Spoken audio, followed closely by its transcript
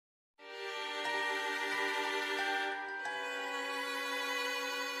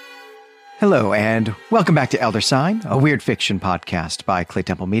Hello, and welcome back to Elder Sign, a weird fiction podcast by Clay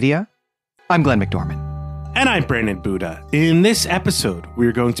Temple Media. I'm Glenn McDormand. And I'm Brandon Buddha. In this episode,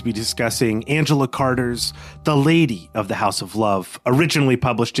 we're going to be discussing Angela Carter's The Lady of the House of Love, originally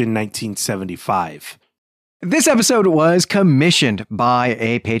published in 1975. This episode was commissioned by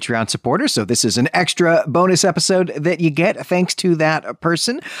a Patreon supporter, so this is an extra bonus episode that you get thanks to that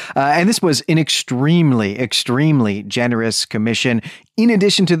person. And this was an extremely generous commission. In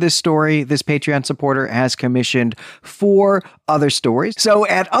addition to this story, this Patreon supporter has commissioned 4 other stories. So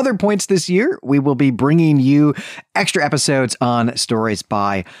at other points this year, we will be bringing you extra episodes on stories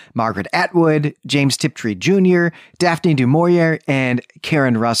by Margaret Atwood, James Tiptree Jr., Daphne du Maurier, and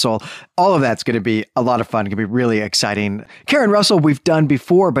Karen Russell. All of that's going to be a lot of fun. It's going to be really exciting. Karen Russell we've done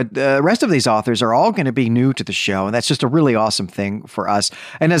before, but the rest of these authors are all going to be new to the show, and that's just a really awesome thing for us.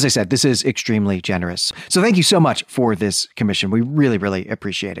 And as I said, this is extremely generous. So thank you so much for this commission. We really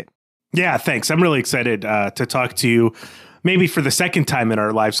appreciate it. Yeah, thanks. I'm really excited to talk to you, maybe for the second time in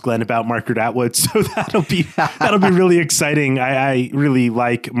our lives, Glenn, about Margaret Atwood. So that'll be really exciting. I really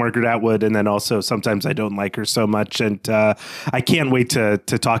like Margaret Atwood, and then also sometimes I don't like her so much. And I can't wait to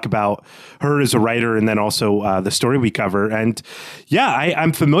talk about her as a writer, and then also the story we cover. And yeah,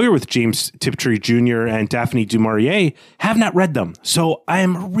 I'm familiar with James Tiptree Jr. and Daphne du Maurier. Have not read them, so I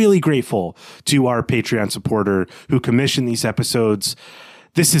am really grateful to our Patreon supporter who commissioned these episodes.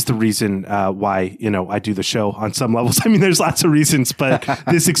 This is the reason why, I do the show on some levels. I mean, there's lots of reasons, but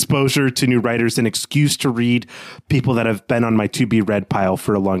this exposure to new writers, an excuse to read people that have been on my to be read pile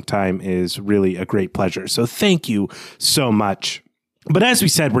for a long time, is really a great pleasure. So thank you so much. But as we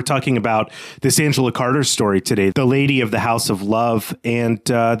said, we're talking about this Angela Carter story today, The Lady of the House of Love. And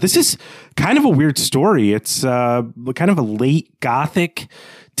this is kind of a weird story. It's kind of a late Gothic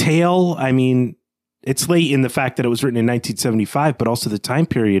tale. I mean, it's late in the fact that it was written in 1975, but also the time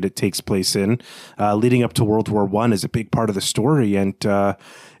period it takes place in, leading up to World War I, is a big part of the story. And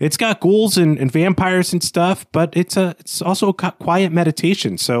it's got ghouls and vampires and stuff, but it's also a quiet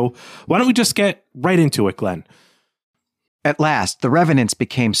meditation. So why don't we just get right into it, Glenn? At last, the revenants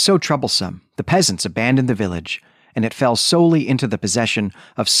became so troublesome, the peasants abandoned the village, and it fell solely into the possession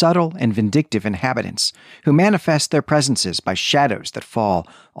of subtle and vindictive inhabitants, who manifest their presences by shadows that fall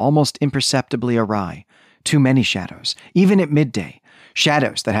almost imperceptibly awry. Too many shadows, even at midday,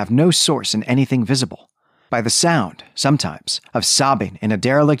 shadows that have no source in anything visible. By the sound, sometimes, of sobbing in a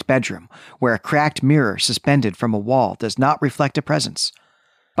derelict bedroom where a cracked mirror suspended from a wall does not reflect a presence.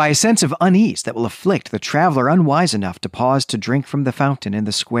 By a sense of unease that will afflict the traveler unwise enough to pause to drink from the fountain in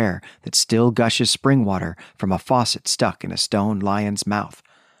the square that still gushes spring water from a faucet stuck in a stone lion's mouth.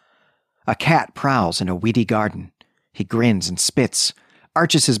 A cat prowls in a weedy garden. He grins and spits,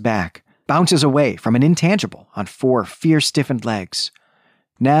 arches his back, bounces away from an intangible on 4 fear-stiffened legs.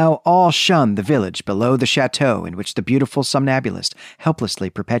 Now all shun the village below the chateau in which the beautiful somnambulist helplessly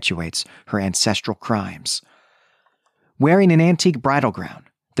perpetuates her ancestral crimes. Wearing an antique bridal gown,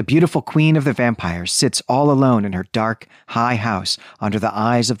 the beautiful queen of the vampires sits all alone in her dark, high house under the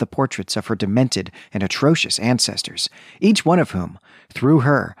eyes of the portraits of her demented and atrocious ancestors, each one of whom, through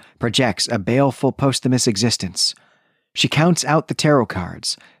her, projects a baleful posthumous existence. She counts out the tarot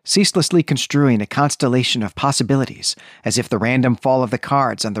cards, ceaselessly construing a constellation of possibilities, as if the random fall of the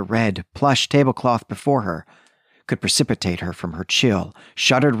cards on the red, plush tablecloth before her could precipitate her from her chill,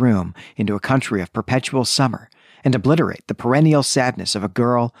 shuttered room into a country of perpetual summer, and obliterate the perennial sadness of a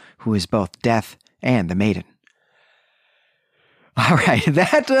girl who is both death and the maiden. All right,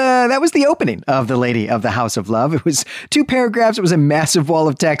 that was the opening of The Lady of the House of Love. It was 2 paragraphs. It was a massive wall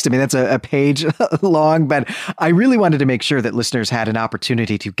of text. I mean, that's a page long, but I really wanted to make sure that listeners had an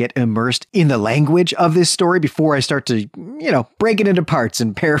opportunity to get immersed in the language of this story before I start to, break it into parts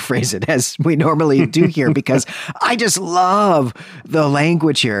and paraphrase it as we normally do here, because I just love the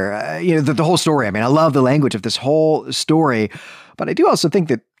language here. The whole story. I mean, I love the language of this whole story, but I do also think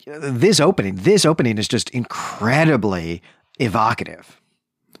that this opening is just incredibly evocative.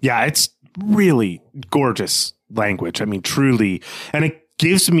 Yeah, it's really gorgeous language. I mean, truly. And it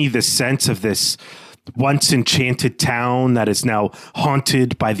gives me the sense of this once enchanted town that is now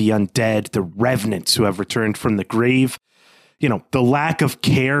haunted by the undead, the revenants who have returned from the grave. The lack of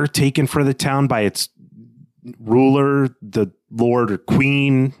care taken for the town by its ruler, the lord or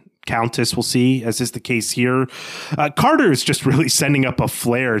queen, countess, we'll see, as is the case here. Carter is just really sending up a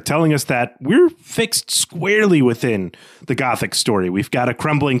flare, telling us that we're fixed squarely within the Gothic story. We've got a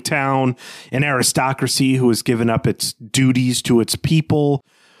crumbling town, an aristocracy who has given up its duties to its people.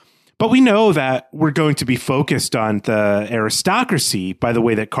 But we know that we're going to be focused on the aristocracy by the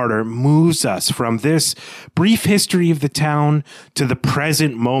way that Carter moves us from this brief history of the town to the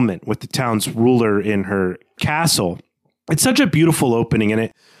present moment with the town's ruler in her castle. It's such a beautiful opening, and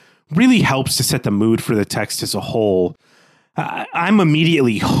it really helps to set the mood for the text as a whole. I'm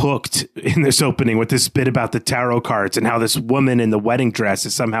immediately hooked in this opening with this bit about the tarot cards and how this woman in the wedding dress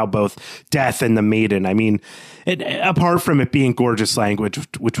is somehow both death and the maiden. I mean, apart from it being gorgeous language,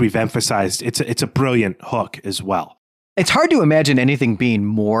 which we've emphasized, it's a brilliant hook as well. It's hard to imagine anything being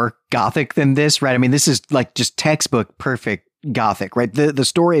more Gothic than this, right? I mean, this is like just textbook perfect Gothic, right? The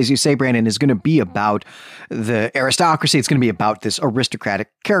story, as you say, Brandon, is going to be about the aristocracy. It's going to be about this aristocratic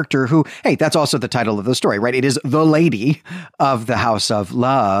character who, hey, that's also the title of the story, right? It is the lady of the House of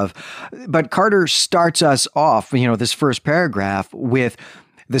Love. But Carter starts us off, this first paragraph with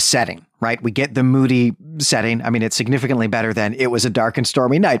the setting, right? We get the moody setting. I mean, it's significantly better than it was a dark and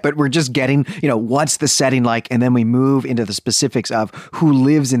stormy night, but we're just getting, what's the setting like? And then we move into the specifics of who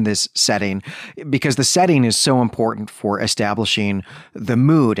lives in this setting, because the setting is so important for establishing the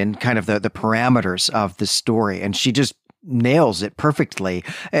mood and kind of the parameters of the story. And she just nails it perfectly.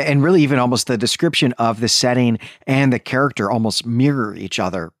 And really even almost the description of the setting and the character almost mirror each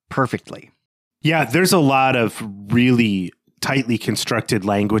other perfectly. Yeah, there's a lot of really tightly constructed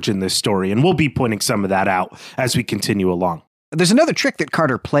language in this story, and we'll be pointing some of that out as we continue along. There's another trick that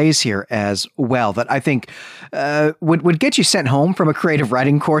Carter plays here as well that I think would get you sent home from a creative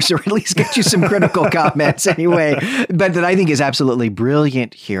writing course, or at least get you some critical comments anyway, but that I think is absolutely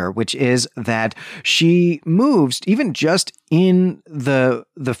brilliant here, which is that she moves, even just in the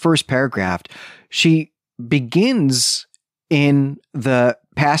first paragraph, she begins in the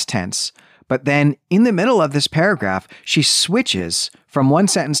past tense. But then in the middle of this paragraph, she switches from one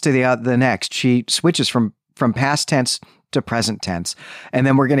sentence to the next. She switches from past tense to present tense. And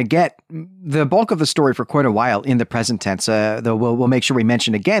then we're going to get the bulk of the story for quite a while in the present tense. Though we'll make sure we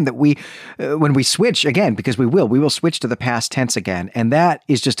mention again that when we switch again, because we will switch to the past tense again. And that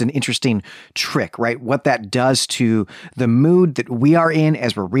is just an interesting trick, right? What that does to the mood that we are in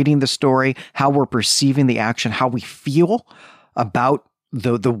as we're reading the story, how we're perceiving the action, how we feel about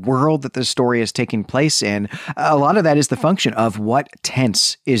the world that the story is taking place in. A lot of that is the function of what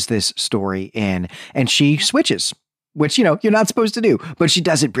tense is this story in. And she switches, which, you're not supposed to do, but she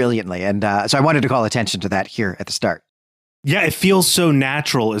does it brilliantly. And so I wanted to call attention to that here at the start. Yeah, it feels so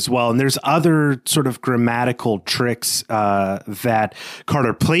natural as well. And there's other sort of grammatical tricks that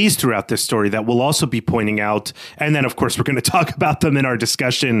Carter plays throughout this story that we'll also be pointing out. And then, of course, we're going to talk about them in our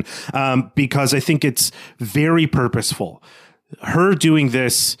discussion because I think it's very purposeful. Her doing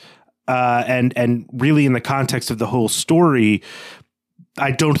this and really in the context of the whole story,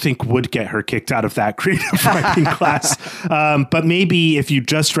 I don't think would get her kicked out of that creative writing class. But maybe if you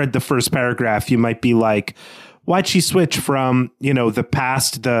just read the first paragraph, you might be like, why'd she switch from, the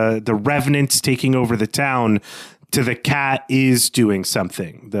past, the revenants taking over the town to the cat is doing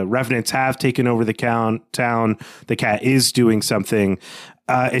something. The revenants have taken over the town. The cat is doing something.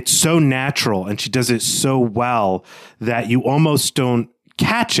 It's so natural, and she does it so well that you almost don't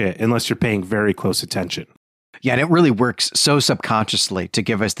catch it unless you're paying very close attention. Yeah, and it really works so subconsciously to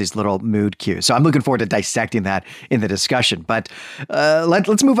give us these little mood cues. So I'm looking forward to dissecting that in the discussion. But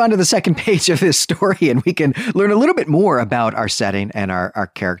let's move on to the second page of this story, and we can learn a little bit more about our setting and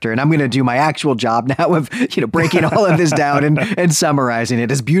our character. And I'm going to do my actual job now of breaking all of this down and summarizing it,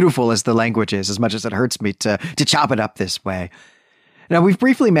 as beautiful as the language is, as much as it hurts me to chop it up this way. Now, we've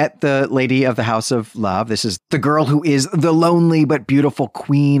briefly met the lady of the House of Love. This is the girl who is the lonely but beautiful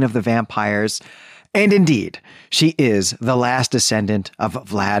queen of the vampires. And indeed, she is the last descendant of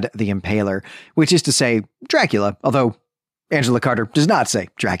Vlad the Impaler, which is to say Dracula, although Angela Carter does not say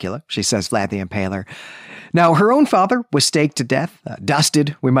Dracula. She says Vlad the Impaler. Now, her own father was staked to death,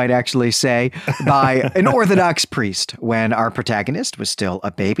 dusted, we might actually say, by an Orthodox priest when our protagonist was still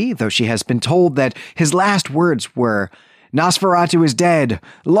a baby, though she has been told that his last words were, "Nosferatu is dead.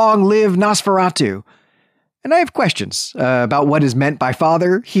 Long live Nosferatu." And I have questions about what is meant by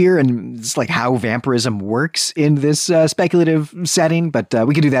father here and it's like how vampirism works in this speculative setting. But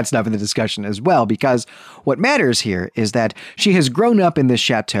we can do that stuff in the discussion as well, because what matters here is that she has grown up in this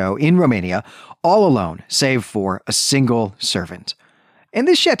chateau in Romania all alone, save for a single servant. And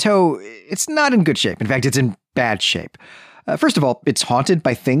this chateau, it's not in good shape. In fact, it's in bad shape. First of all, it's haunted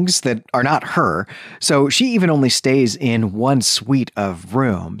by things that are not her, so she even only stays in one suite of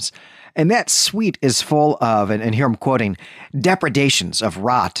rooms. And that suite is full of, and here I'm quoting, depredations of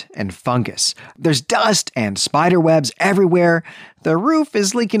rot and fungus. There's dust and spider webs everywhere. The roof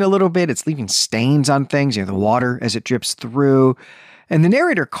is leaking a little bit. It's leaving stains on things, the water as it drips through. And the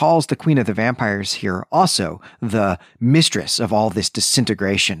narrator calls the Queen of the Vampires here also the mistress of all this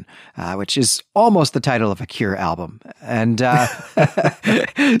disintegration, which is almost the title of a Cure album. And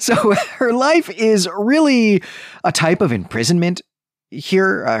so her life is really a type of imprisonment.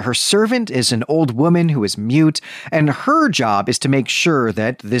 Here, her servant is an old woman who is mute, and her job is to make sure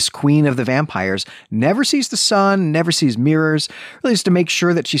that this Queen of the Vampires never sees the sun, never sees mirrors, really is to make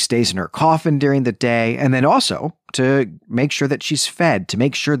sure that she stays in her coffin during the day, and then also to make sure that she's fed, to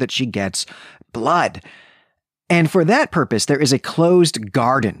make sure that she gets blood. And for that purpose, there is a closed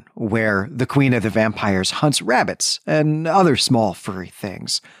garden where the Queen of the Vampires hunts rabbits and other small furry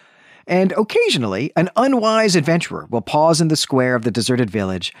things. And occasionally, an unwise adventurer will pause in the square of the deserted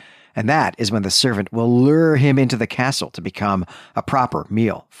village, and that is when the servant will lure him into the castle to become a proper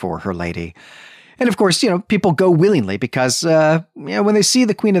meal for her lady. And of course, people go willingly because, when they see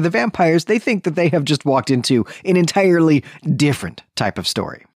the Queen of the Vampires, they think that they have just walked into an entirely different type of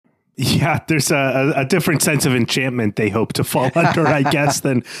story. Yeah, there's a different sense of enchantment they hope to fall under, I guess,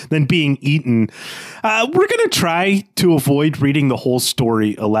 than being eaten. We're going to try to avoid reading the whole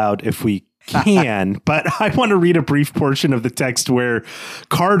story aloud if we can, but I want to read a brief portion of the text where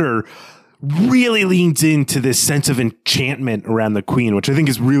Carter really leans into this sense of enchantment around the Queen, which I think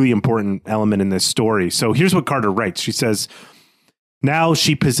is a really important element in this story. So here's what Carter writes. She says, "Now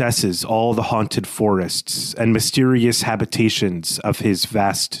she possesses all the haunted forests and mysterious habitations of his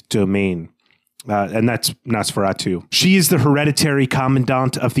vast domain." And that's Nosferatu. "She is the hereditary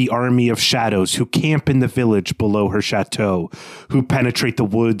commandant of the army of shadows who camp in the village below her chateau, who penetrate the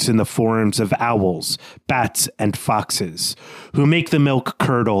woods in the forms of owls, bats, and foxes, who make the milk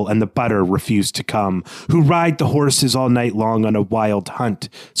curdle and the butter refuse to come, who ride the horses all night long on a wild hunt,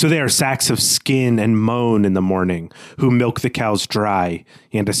 so they are sacks of skin and moan in the morning, who milk the cows dry,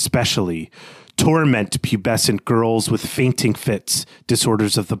 and especially torment pubescent girls with fainting fits,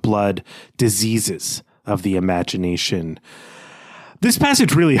 disorders of the blood, diseases of the imagination." This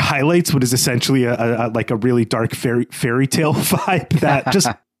passage really highlights what is essentially a really dark fairy tale vibe that just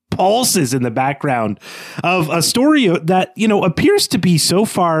pulses in the background of a story that, appears to be so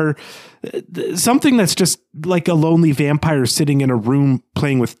far something that's just like a lonely vampire sitting in a room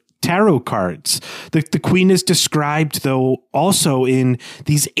playing with tarot cards. The Queen is described, though, also in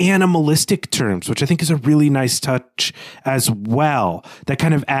these animalistic terms, which I think is a really nice touch as well. That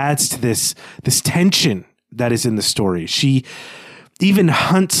kind of adds to this tension that is in the story. She even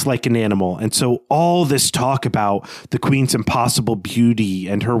hunts like an animal. And so all this talk about the Queen's impossible beauty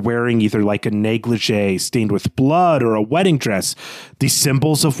and her wearing either like a negligee stained with blood or a wedding dress, these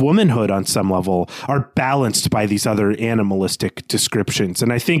symbols of womanhood on some level, are balanced by these other animalistic descriptions.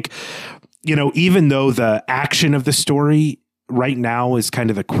 And I think, even though the action of the story right now is kind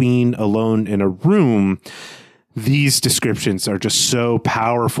of the Queen alone in a room, these descriptions are just so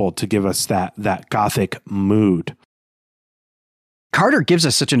powerful to give us that gothic mood. Carter gives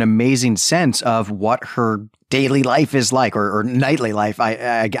us such an amazing sense of what her daily life is like, or nightly life,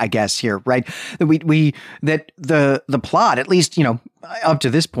 I guess here, right? That the plot, at least, up to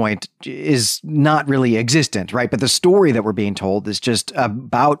this point, is not really existent, right? But the story that we're being told is just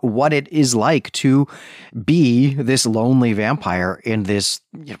about what it is like to be this lonely vampire in this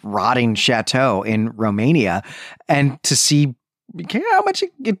rotting chateau in Romania, and to see how much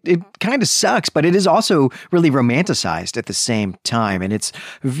it kind of sucks, but it is also really romanticized at the same time. And it's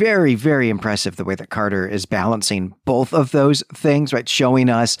very, very impressive the way that Carter is balancing both of those things, right? Showing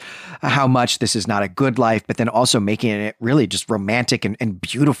us how much this is not a good life, but then also making it really just romantic and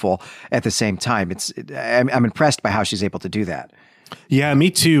beautiful at the same time. I'm impressed by how she's able to do that. Yeah,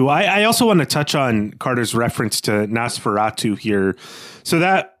 me too. I also want to touch on Carter's reference to Nosferatu here. So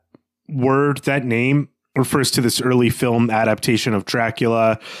that name refers to this early film adaptation of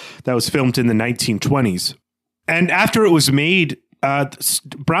Dracula that was filmed in the 1920s. And after it was made,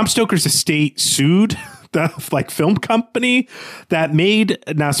 Bram Stoker's estate sued the film company that made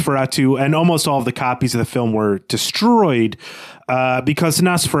Nosferatu, and almost all of the copies of the film were destroyed because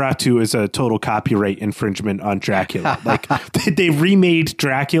Nosferatu is a total copyright infringement on Dracula. They remade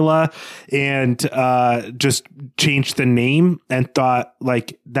Dracula and just changed the name and thought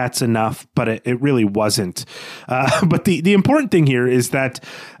that's enough, but it really wasn't. But the important thing here is that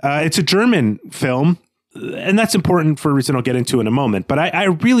it's a German film. And that's important for a reason I'll get into in a moment. But I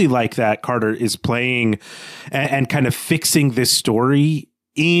really like that Carter is playing and kind of fixing this story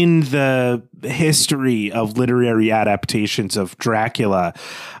in the history of literary adaptations of Dracula.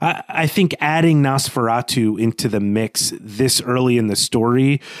 I think adding Nosferatu into the mix this early in the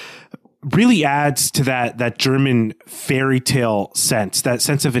story really adds to that German fairy tale sense, that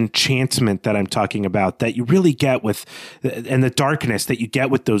sense of enchantment that I'm talking about, that you really get with, and the darkness that you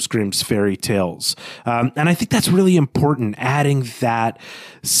get with those Grimm's fairy tales. And I think that's really important, adding that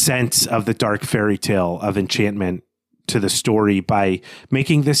sense of the dark fairy tale of enchantment to the story by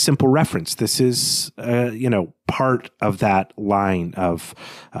making this simple reference. This is, part of that line of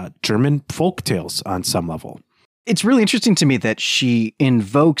German folk tales on some level. It's really interesting to me that she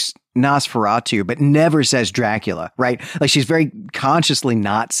invokes Nosferatu, but never says Dracula, right? Like she's very consciously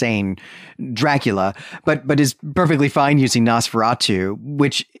not saying Dracula, but is perfectly fine using Nosferatu,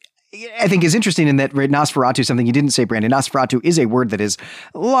 which I think is interesting in that Nosferatu, something you didn't say, Brandon. Nosferatu is a word that is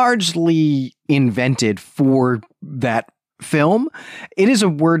largely invented for that film. It is a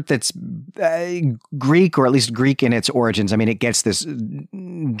word that's Greek, or at least Greek in its origins. I mean, it gets this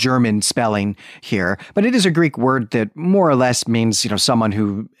German spelling here, but it is a Greek word that more or less means, someone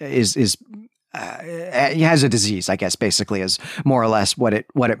who is has a disease, I guess, basically is more or less what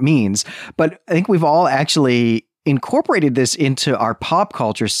it means. But I think we've all actually incorporated this into our pop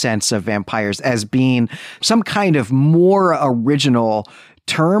culture sense of vampires as being some kind of more original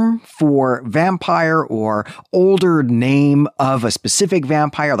term for vampire, or older name of a specific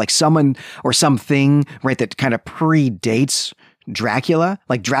vampire, like someone or something, right, that kind of predates Dracula.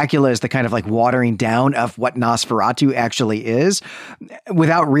 Like Dracula is the kind of like watering down of what Nosferatu actually is,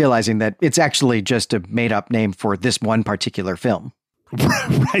 without realizing that it's actually just a made up name for this one particular film.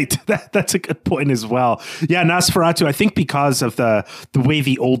 Right. That's a good point as well. Yeah, Nosferatu, I think because of the way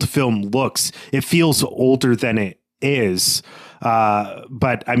the old film looks, it feels older than it is.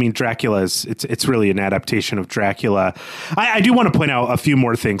 But I mean, it's really an adaptation of Dracula. I do want to point out a few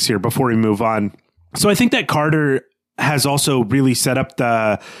more things here before we move on. So I think that Carter has also really set up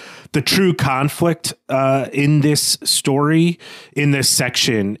the true conflict in this story, in this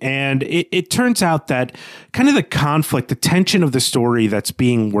section. And it turns out that kind of the conflict, the tension of the story that's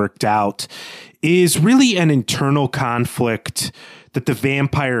being worked out is really an internal conflict that the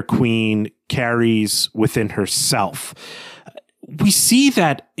vampire queen carries within herself. We see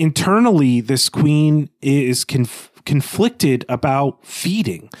that internally, this queen is conflicted about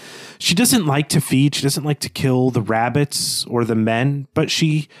feeding. She doesn't like to feed. She doesn't like to kill the rabbits or the men, but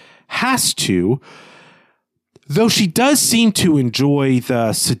she has to. Though she does seem to enjoy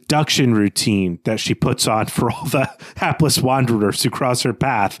the seduction routine that she puts on for all the hapless wanderers who cross her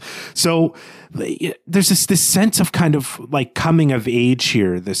path. So there's this sense of kind of like coming of age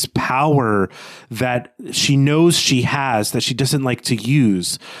here, this power that she knows she has that she doesn't like to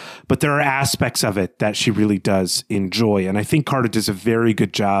use, but there are aspects of it that she really does enjoy. And I think Carter does a very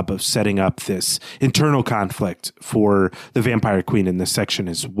good job of setting up this internal conflict for the vampire queen in this section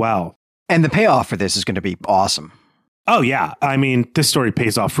as well. And the payoff for this is going to be awesome. Oh, yeah. I mean, this story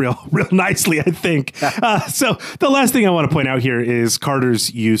pays off real nicely, I think. So the last thing I want to point out here is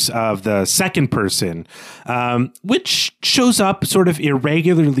Carter's use of the second person, which shows up sort of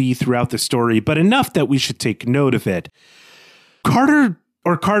irregularly throughout the story, but enough that we should take note of it.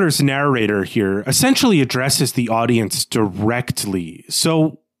 Carter's narrator here essentially addresses the audience directly.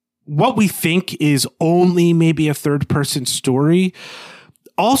 So what we think is only maybe a third person story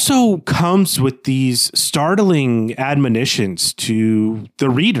also comes with these startling admonitions to the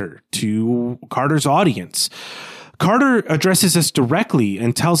reader, to Carter's audience. Carter addresses us directly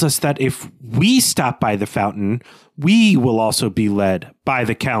and tells us that if we stop by the fountain, we will also be led by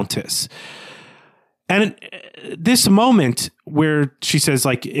the Countess. And this moment where she says,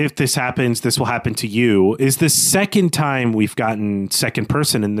 like, if this happens, this will happen to you, is the second time we've gotten second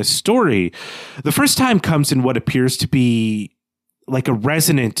person in this story. The first time comes in what appears to be like a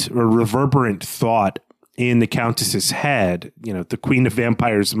resonant or reverberant thought in the Countess's head, the Queen of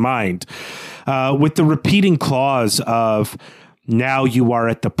Vampires' mind, with the repeating clause of, now you are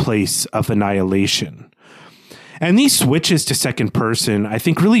at the place of annihilation. And these switches to second person, I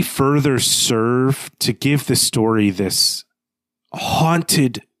think, really further serve to give the story this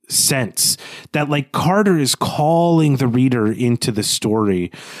haunted sense that like Carter is calling the reader into the story.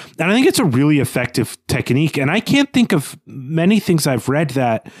 And I think it's a really effective technique. And I can't think of many things I've read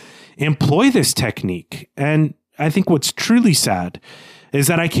that employ this technique. And I think what's truly sad is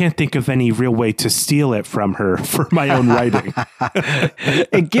that I can't think of any real way to steal it from her for my own writing.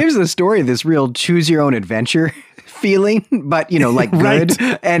 It gives the story this real choose your own adventure feeling, but like good.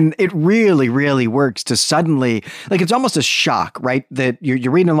 Right. And it really, really works to suddenly, like, it's almost a shock, right? That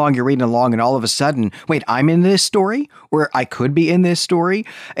you're reading along, and all of a sudden, wait, I'm in this story, or I could be in this story.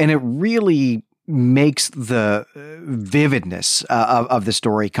 And it really makes the vividness of the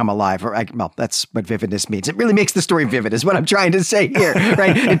story come alive. Well, that's what vividness means. It really makes the story vivid is what I'm trying to say here,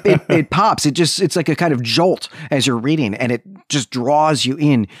 right? It pops. It's like a kind of jolt as you're reading, and it just draws you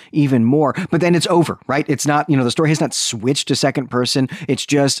in even more. But then it's over, right? It's not, the story has not switched to second person. It's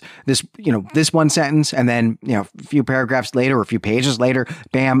just this, this one sentence, and then, a few paragraphs later or a few pages later,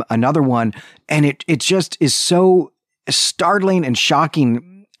 bam, another one. And it just is so startling and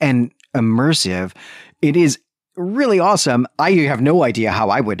shocking and immersive. It is really awesome. I have no idea how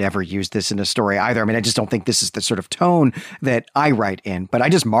I would ever use this in a story either. I mean, I just don't think this is the sort of tone that I write in, but I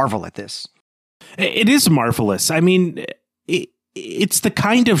just marvel at this. It is marvelous. I mean, it's the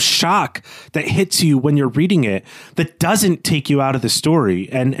kind of shock that hits you when you're reading it that doesn't take you out of the story.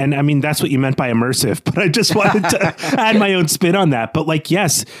 And I mean, that's what you meant by immersive, but I just wanted to add my own spin on that. But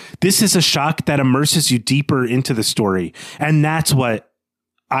yes, this is a shock that immerses you deeper into the story. And that's what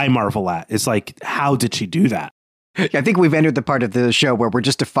I marvel at. It's how did she do that? Yeah, I think we've entered the part of the show where we're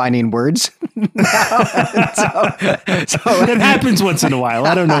just defining words. so it happens once in a while.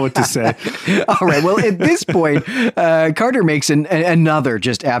 I don't know what to say. All right. Well, at this point, Carter makes another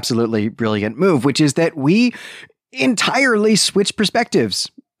just absolutely brilliant move, which is that we entirely switch perspectives.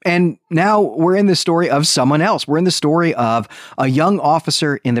 And now we're in the story of someone else. We're in the story of a young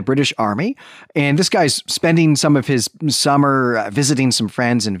officer in the British Army. And this guy's spending some of his summer visiting some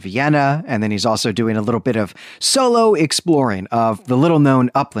friends in Vienna. And then he's also doing a little bit of solo exploring of the little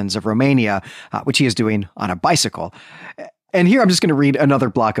known uplands of Romania, which he is doing on a bicycle. And here I'm just going to read another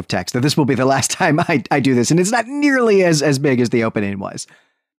block of text. This will be the last time I do this. And it's not nearly as big as the opening was.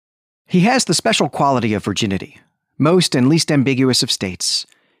 He has the special quality of virginity, most and least ambiguous of states.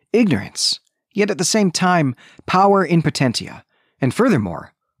 Ignorance, yet at the same time, power in potentia, and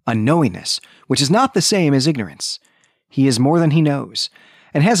furthermore, unknowingness, which is not the same as ignorance. He is more than he knows,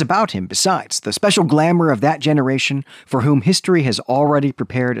 and has about him, besides, the special glamour of that generation for whom history has already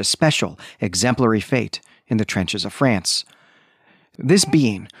prepared a special, exemplary fate in the trenches of France. This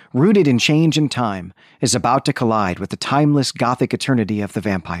being, rooted in change and time, is about to collide with the timeless Gothic eternity of the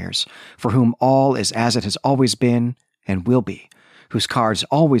vampires, for whom all is as it has always been and will be, whose cards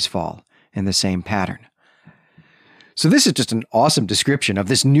always fall in the same pattern. So this is just an awesome description of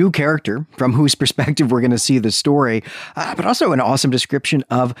this new character from whose perspective we're going to see the story, but also an awesome description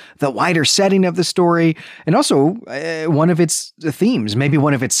of the wider setting of the story, and also one of its themes, maybe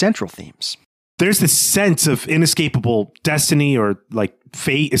one of its central themes. There's this sense of inescapable destiny, or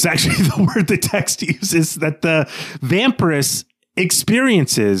fate is actually the word the text uses, that the vampiress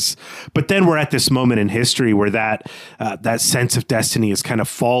experiences, but then we're at this moment in history where that sense of destiny has kind of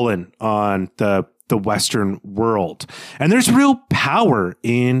fallen on the Western world, and there's real power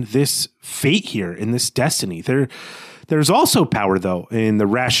in this fate here, in this destiny. There's also power, though, in the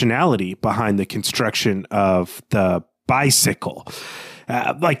rationality behind the construction of the bicycle.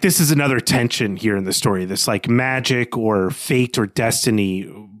 This is another tension here in the story. This magic or fate or destiny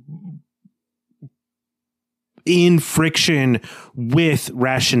in friction with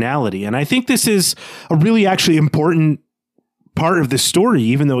rationality. And I think this is a really actually important part of the story,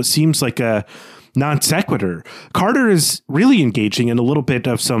 even though it seems like a non sequitur. Carter is really engaging in a little bit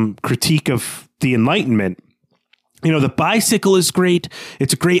of some critique of the Enlightenment. The bicycle is great.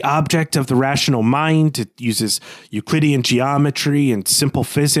 It's a great object of the rational mind. It uses Euclidean geometry and simple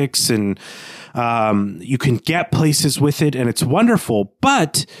physics, and you can get places with it, and it's wonderful.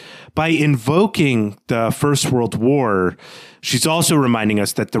 But by invoking the First World War, she's also reminding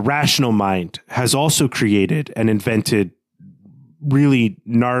us that the rational mind has also created and invented really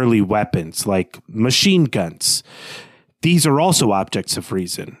gnarly weapons like machine guns. These are also objects of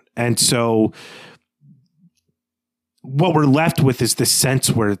reason. And so what we're left with is this sense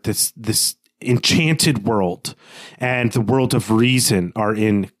where this enchanted world and the world of reason are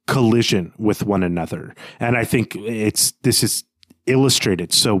in collision with one another. And I think this is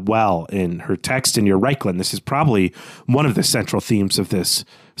illustrated so well in her text. And you're right, Glenn, this is probably one of the central themes of this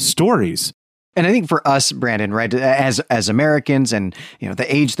stories. And I think for us, Brandon, right, as Americans and,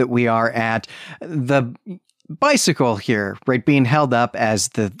 the age that we are at, the bicycle here, right, being held up as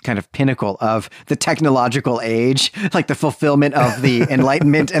the kind of pinnacle of the technological age, like the fulfillment of the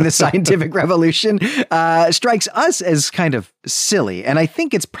Enlightenment and the scientific revolution, strikes us as kind of silly. And I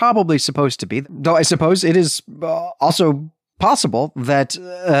think it's probably supposed to be, though I suppose it is also possible that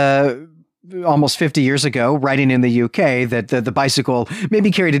almost 50 years ago, writing in the UK, that the bicycle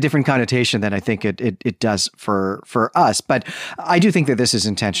maybe carried a different connotation than I think it does for us. But I do think that this is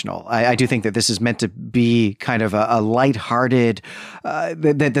intentional. I do think that this is meant to be kind of a lighthearted,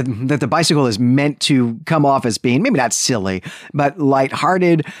 that the bicycle is meant to come off as being maybe not silly, but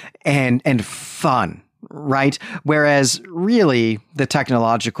lighthearted and fun. Right? Whereas really the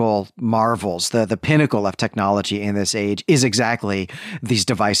technological marvels, the pinnacle of technology in this age is exactly these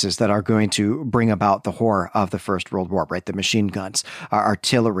devices that are going to bring about the horror of the First World War, right? The machine guns,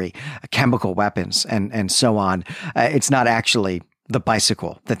 artillery, chemical weapons, and so on. It's not actually the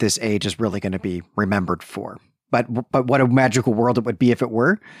bicycle that this age is really going to be remembered for. But what a magical world it would be if it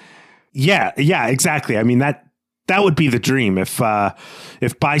were. Yeah, exactly. I mean, that would be the dream if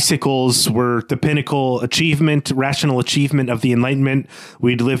bicycles were the pinnacle achievement, rational achievement of the Enlightenment.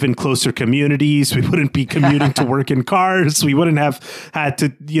 We'd live in closer communities. We wouldn't be commuting to work in cars. We wouldn't have had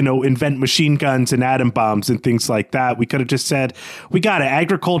to, invent machine guns and atom bombs and things like that. We could have just said, we got it.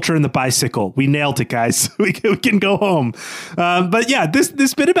 Agriculture and the bicycle. We nailed it, guys. We can go home. But yeah,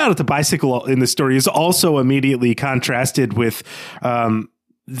 this bit about the bicycle in the story is also immediately contrasted with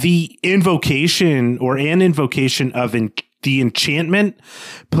the invocation of the enchantment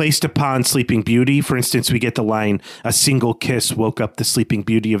placed upon Sleeping Beauty. For instance, we get the line, "A single kiss woke up the Sleeping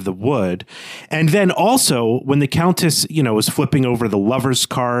Beauty of the wood." And then also when the Countess, is flipping over the Lover's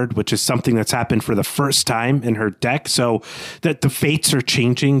card, which is something that's happened for the first time in her deck. So that the fates are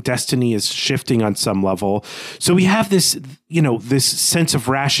changing. Destiny is shifting on some level. So we have this, this sense of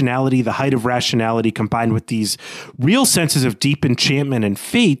rationality, the height of rationality combined with these real senses of deep enchantment and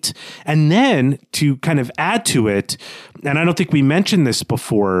fate. And then to kind of add to it, and I don't think we mentioned this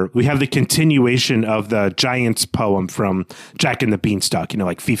before, we have the continuation of the Giant's poem from Jack and the Beanstalk,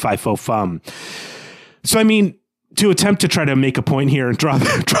 like fee, fi, fo, fum. So, I mean, to attempt to try to make a point here and draw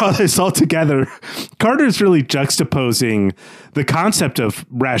this all together, Carter's really juxtaposing the concept of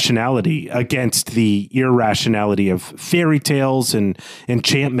rationality against the irrationality of fairy tales and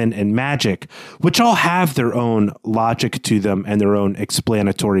enchantment and magic, which all have their own logic to them and their own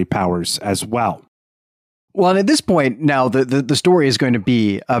explanatory powers as well. Well, and at this point now, the story is going to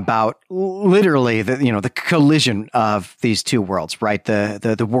be about literally the collision of these two worlds, right?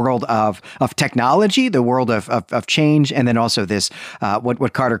 The world of technology, the world of change, and then also this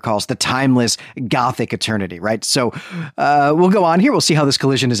what Carter calls the timeless Gothic eternity, right? So we'll go on here. We'll see how this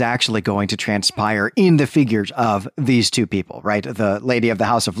collision is actually going to transpire in the figures of these two people, right? The Lady of the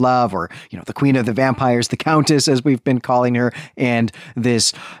House of Love, or the Queen of the Vampires, the Countess, as we've been calling her, and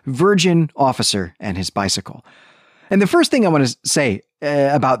this virgin officer and his bicycle. And the first thing I want to say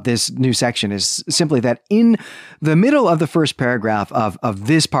about this new section is simply that in the middle of the first paragraph of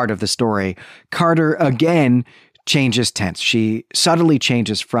this part of the story, Carter again changes tense. She subtly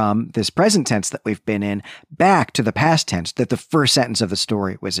changes from this present tense that we've been in back to the past tense that the first sentence of the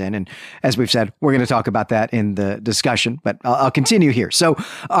story was in. And as we've said, we're going to talk about that in the discussion, but I'll continue here. So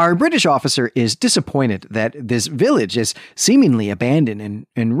our British officer is disappointed that this village is seemingly abandoned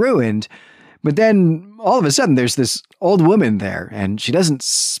and ruined. But then all of a sudden there's this old woman there, and she doesn't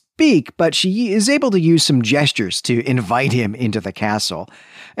speak, but she is able to use some gestures to invite him into the castle.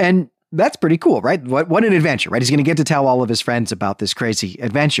 And that's pretty cool, right? What an adventure, right? He's going to get to tell all of his friends about this crazy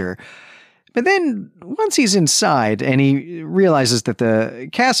adventure. But then once he's inside and he realizes that the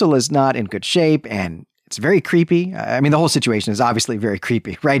castle is not in good shape and it's very creepy. I mean, the whole situation is obviously very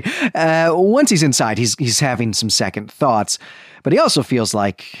creepy, right? Once he's inside, he's having some second thoughts, but he also feels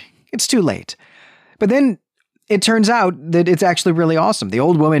like it's too late. But then it turns out that it's actually really awesome. The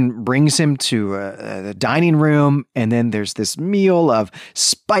old woman brings him to the dining room, and then there's this meal of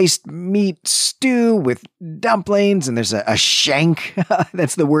spiced meat stew with dumplings, and there's a shank.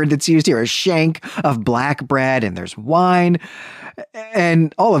 That's the word that's used here, a shank of black bread, and there's wine.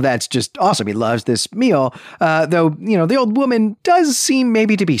 And all of that's just awesome. He loves this meal, though, the old woman does seem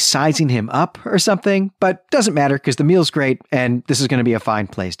maybe to be sizing him up or something, but doesn't matter because the meal's great and this is going to be a fine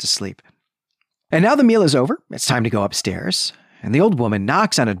place to sleep. And now the meal is over. It's time to go upstairs. And the old woman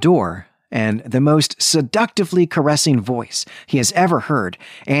knocks on a door, and the most seductively caressing voice he has ever heard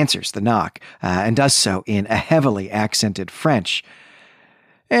answers the knock, and does so in a heavily accented French.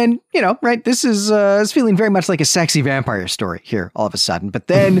 And, right, this is feeling very much like a sexy vampire story here all of a sudden. But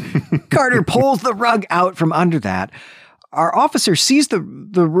then Carter pulls the rug out from under that. Our officer sees the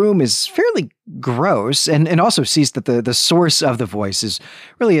room is fairly gross and also sees that the source of the voice is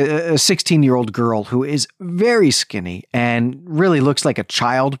really a 16-year-old girl who is very skinny and really looks like a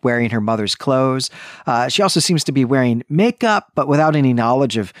child wearing her mother's clothes. She also seems to be wearing makeup, but without any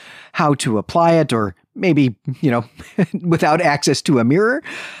knowledge of how to apply it or maybe, without access to a mirror.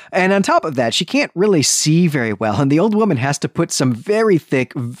 And on top of that, she can't really see very well. And the old woman has to put some very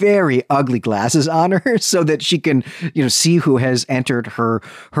thick, very ugly glasses on her so that she can, see who has entered her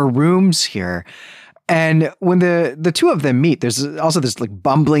rooms here. And when the two of them meet, there's also this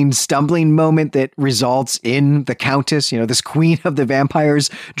bumbling, stumbling moment that results in the Countess, this queen of the vampires,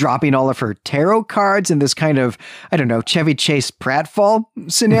 dropping all of her tarot cards in this kind of, Chevy Chase pratfall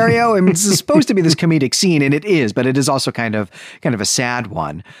scenario. I mean, it's supposed to be this comedic scene, and it is, but it is also kind of a sad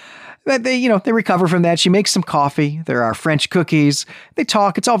one. But they recover from that. She makes some coffee. There are French cookies. They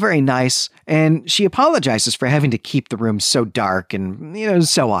talk. It's all very nice. And she apologizes for having to keep the room so dark and,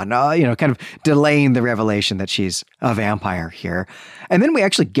 so on, kind of delaying the revelation that she's a vampire here. And then we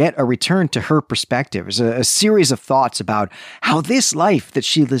actually get a return to her perspective. There's a series of thoughts about how this life that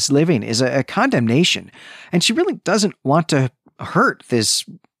she is living is a condemnation. And she really doesn't want to hurt this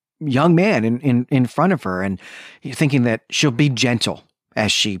young man in front of her, and thinking that she'll be gentle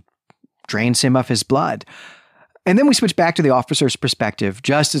as she drains him of his blood. And then we switch back to the officer's perspective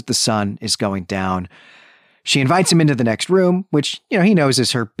just as the sun is going down. She invites him into the next room, which, he knows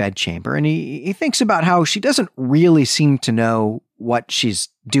is her bedchamber. And he thinks about how she doesn't really seem to know what she's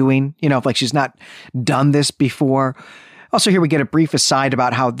doing, like she's not done this before. Also, here we get a brief aside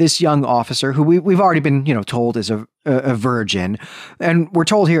about how this young officer, who we've already been, told is a virgin, and we're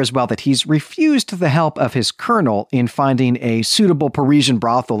told here as well that he's refused the help of his colonel in finding a suitable Parisian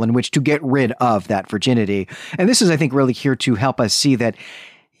brothel in which to get rid of that virginity. And this is, I think, really here to help us see that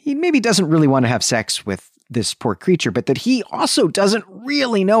he maybe doesn't really want to have sex with this poor creature, but that he also doesn't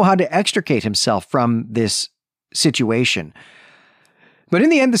really know how to extricate himself from this situation. But in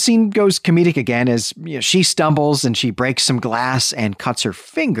the end, the scene goes comedic again as she stumbles and she breaks some glass and cuts her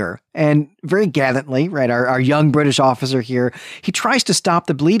finger. And very gallantly, right, our young British officer here, he tries to stop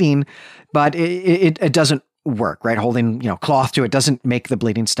the bleeding, but it doesn't work, right? Holding, cloth to it doesn't make the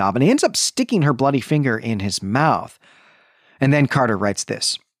bleeding stop. And he ends up sticking her bloody finger in his mouth. And then Carter writes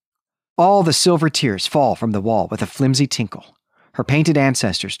this: "All the silver tears fall from the wall with a flimsy tinkle. Her painted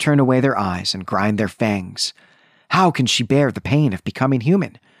ancestors turn away their eyes and grind their fangs. How can she bear the pain of becoming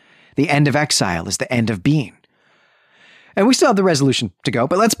human? The end of exile is the end of being." And we still have the resolution to go,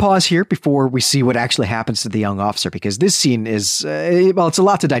 but let's pause here before we see what actually happens to the young officer, because this scene is, it's a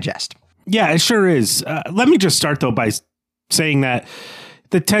lot to digest. Yeah, it sure is. Let me just start, though, by saying that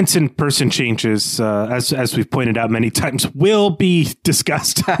the tense and person changes, as we've pointed out many times, will be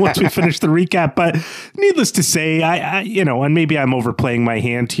discussed once we finish the recap. But needless to say, I and maybe I'm overplaying my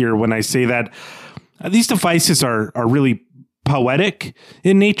hand here when I say that these devices are really poetic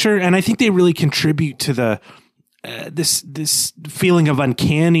in nature, and I think they really contribute to the this feeling of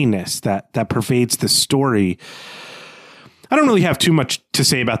uncanniness that pervades the story. I don't really have too much to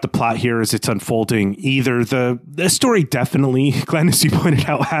say about the plot here as it's unfolding either. The story definitely, Glenn, as you pointed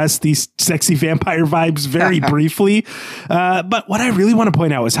out, has these sexy vampire vibes very briefly. But what I really want to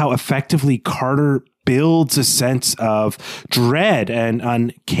point out is how effectively Carter builds a sense of dread and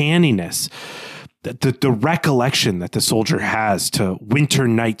uncanniness. The recollection that the soldier has to winter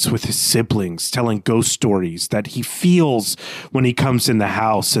nights with his siblings, telling ghost stories that he feels when he comes in the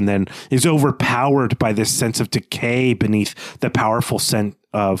house, and then is overpowered by this sense of decay beneath the powerful scent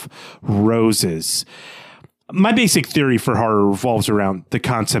of roses. My basic theory for horror revolves around the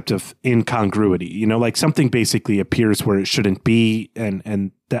concept of incongruity. Like something basically appears where it shouldn't be,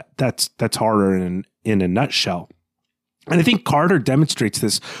 and that's horror in a nutshell. And I think Carter demonstrates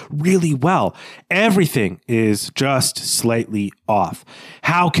this really well. Everything is just slightly off.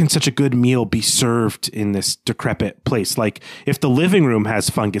 How can such a good meal be served in this decrepit place? Like, if the living room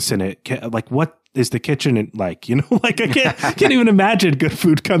has fungus in it, what is the kitchen like? I can't even imagine good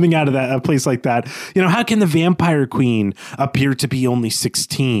food coming out of a place like that. How can the vampire queen appear to be only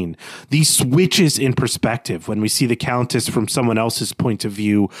 16? These switches in perspective when we see the Countess from someone else's point of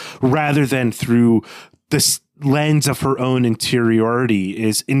view rather than through this lens of her own interiority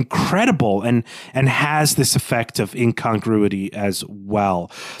is incredible and has this effect of incongruity as well.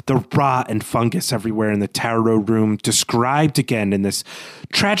 The rot and fungus everywhere in the tarot room described again in this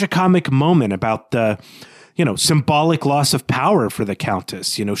tragicomic moment about the symbolic loss of power for the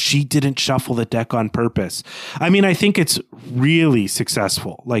Countess. She didn't shuffle the deck on purpose. I mean, I think it's really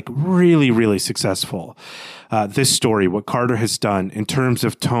successful, like really, really successful. This story, what Carter has done in terms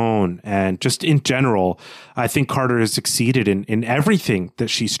of tone and just in general, I think Carter has succeeded in everything that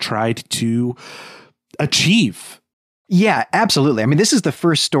she's tried to achieve. Yeah, absolutely. I mean, this is the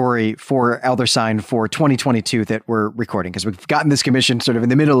first story for Elder Sign for 2022 that we're recording, because we've gotten this commission sort of in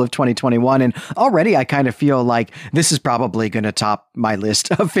the middle of 2021. And already I kind of feel like this is probably going to top my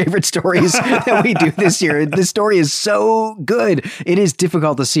list of favorite stories that we do this year. This story is so good. It is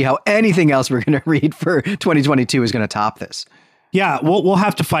difficult to see how anything else we're going to read for 2022 is going to top this. Yeah, we'll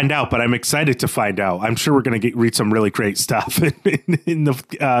have to find out, but I'm excited to find out. I'm sure we're going to read some really great stuff in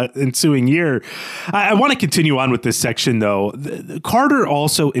the ensuing year. I want to continue on with this section, though. Carter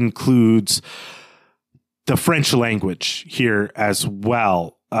also includes the French language here as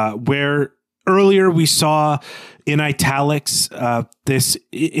well, where earlier we saw in italics this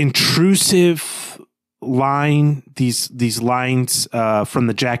intrusive line, these lines from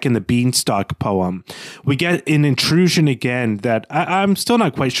the Jack and the Beanstalk poem. We get an intrusion again that I'm still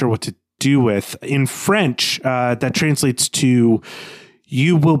not quite sure what to do with. In French, that translates to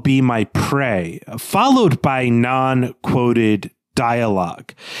 "You will be my prey," followed by non-quoted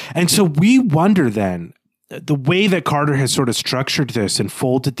dialogue. And so we wonder then, the way that Carter has sort of structured this and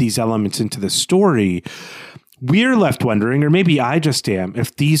folded these elements into the story, we're left wondering, or maybe I just am,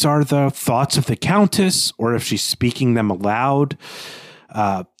 if these are the thoughts of the Countess or if she's speaking them aloud.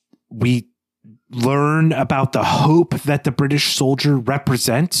 We learn about the hope that the British soldier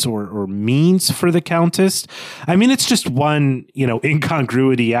represents or means for the Countess. I mean, it's just one,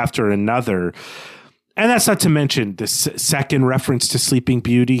 incongruity after another. And that's not to mention the second reference to Sleeping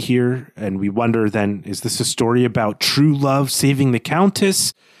Beauty here. And we wonder then, is this a story about true love saving the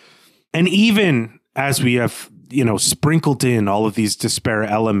Countess? And even as we have, sprinkled in all of these despair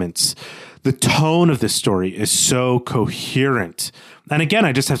elements, the tone of this story is so coherent. And again,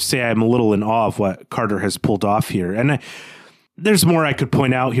 I just have to say I'm a little in awe of what Carter has pulled off here. And there's more I could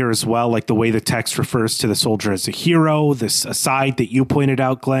point out here as well, like the way the text refers to the soldier as a hero, this aside that you pointed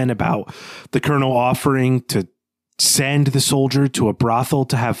out, Glenn, about the colonel offering to send the soldier to a brothel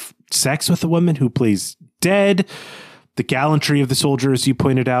to have sex with a woman who plays dead, the gallantry of the soldier, as you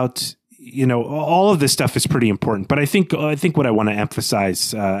pointed out. All of this stuff is pretty important. But I think what I want to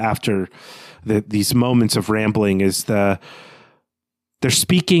emphasize after these moments of rambling is they're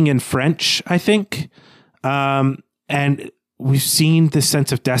speaking in French, I think. And we've seen this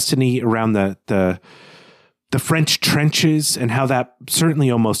sense of destiny around the French trenches and how that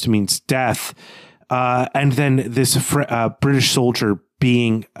certainly almost means death. And then this British soldier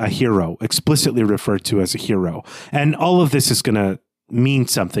being a hero, explicitly referred to as a hero. And all of this is going to mean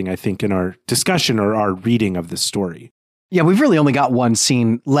something, I think, in our discussion or our reading of this story. Yeah, we've really only got one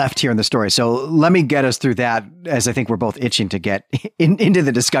scene left here in the story. So let me get us through that, as I think we're both itching to get into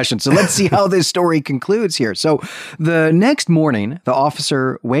the discussion. So let's see how this story concludes here. So the next morning, the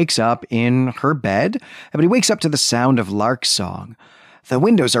officer wakes up in her bed, but he wakes up to the sound of lark song. The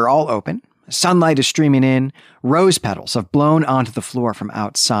windows are all open. Sunlight is streaming in. Rose petals have blown onto the floor from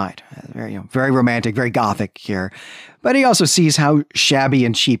outside. Very romantic, very gothic here. But he also sees how shabby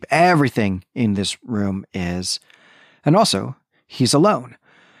and cheap everything in this room is. And also, he's alone.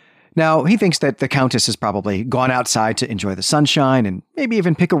 Now, he thinks that the Countess has probably gone outside to enjoy the sunshine and maybe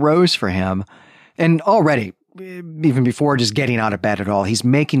even pick a rose for him. And already, even before just getting out of bed at all, he's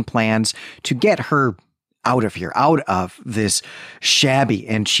making plans to get her out of here, out of this shabby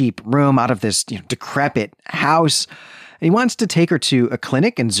and cheap room, out of this decrepit house. And he wants to take her to a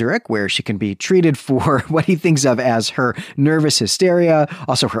clinic in Zurich where she can be treated for what he thinks of as her nervous hysteria,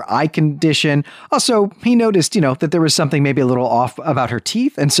 also her eye condition. Also, he noticed, that there was something maybe a little off about her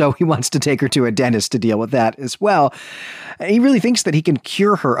teeth, and so he wants to take her to a dentist to deal with that as well. And he really thinks that he can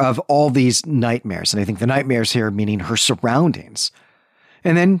cure her of all these nightmares, and I think the nightmares here meaning her surroundings.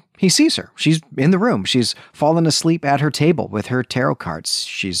 And then he sees her. She's in the room. She's fallen asleep at her table with her tarot cards.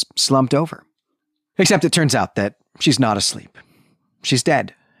 She's slumped over. Except it turns out that she's not asleep. She's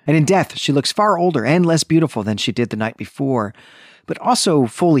dead. And in death, she looks far older and less beautiful than she did the night before, but also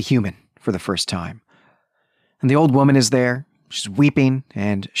fully human for the first time. And the old woman is there. She's weeping,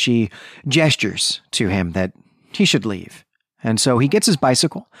 and she gestures to him that he should leave. And so he gets his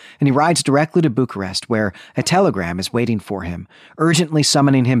bicycle, and he rides directly to Bucharest, where a telegram is waiting for him, urgently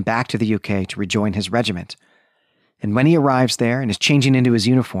summoning him back to the UK to rejoin his regiment. And when he arrives there and is changing into his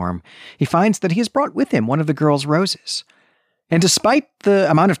uniform, he finds that he has brought with him one of the girl's roses. And despite the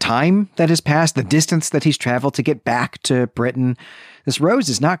amount of time that has passed, the distance that he's traveled to get back to Britain, this rose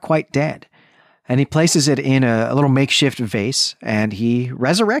is not quite dead. And he places it in a little makeshift vase, and he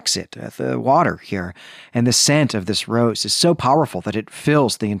resurrects it at the water here. And the scent of this rose is so powerful that it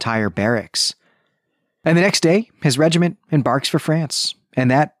fills the entire barracks. And the next day, his regiment embarks for France. And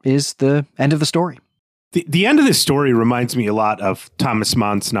that is the end of the story. The end of this story reminds me a lot of Thomas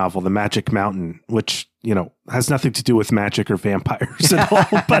Mann's novel, The Magic Mountain, which, has nothing to do with magic or vampires at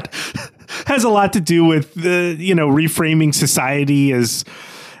all, but has a lot to do with, reframing society as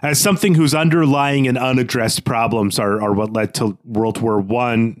something whose underlying and unaddressed problems are what led to World War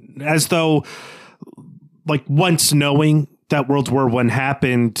I, as though, like, once knowing that World War I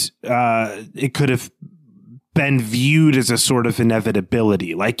happened, it could have been viewed as a sort of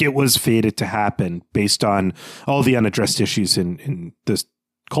inevitability, like it was fated to happen based on all the unaddressed issues in this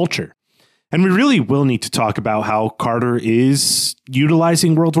culture. And we really will need to talk about how Carter is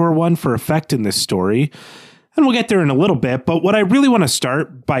utilizing World War I for effect in this story. And we'll get there in a little bit. But what I really want to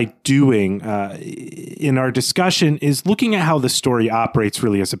start by doing in our discussion is looking at how the story operates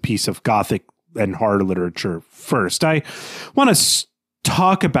really as a piece of Gothic and horror literature first. I want to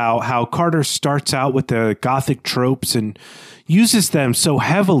talk about how Carter starts out with the Gothic tropes and uses them so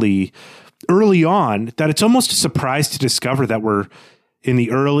heavily early on that it's almost a surprise to discover that we're in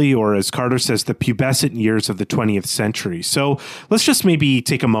the early, or as Carter says, the pubescent years of the 20th century. So let's just maybe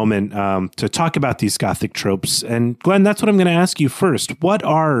take a moment to talk about these Gothic tropes. And Glenn, that's what I'm going to ask you first. What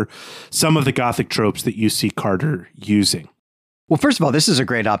are some of the Gothic tropes that you see Carter using? Well, first of all, this is a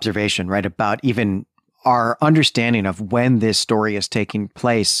great observation, right, about even our understanding of when this story is taking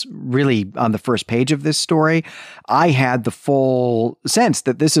place. Really, on the first page of this story, I had the full sense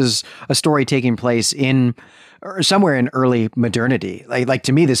that this is a story taking place in somewhere in early modernity. Like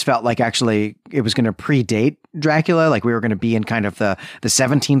to me, this felt like actually it was going to predate Dracula. Like we were going to be in kind of the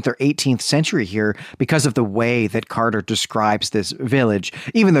 17th or 18th century here because of the way that Carter describes this village,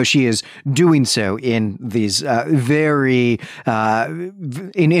 even though she is doing so in these very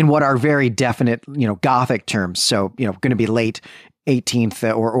in what are very definite, Gothic terms. So, going to be late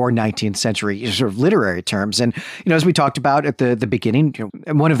 18th or 19th century sort of literary terms. And, as we talked about at the beginning,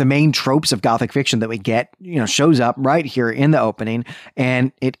 one of the main tropes of Gothic fiction that we get, shows up right here in the opening.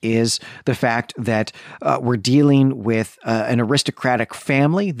 And it is the fact that we're dealing with an aristocratic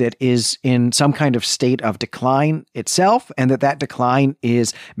family that is in some kind of state of decline itself, and that decline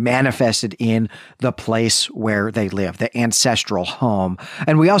is manifested in the place where they live, the ancestral home.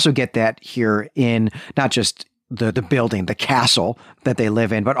 And we also get that here in not just the building, the castle that they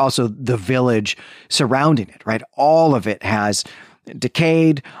live in, but also the village surrounding it, right? All of it has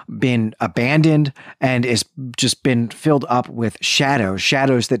decayed, been abandoned, and is just been filled up with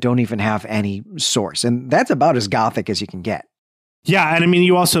shadows that don't even have any source. And that's about as Gothic as you can get. Yeah, and I mean,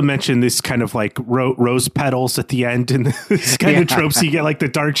 you also mentioned this kind of like rose petals at the end, and this kind of tropes. You get like the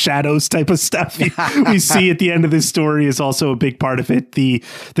dark shadows type of stuff we see at the end of this story is also a big part of it. The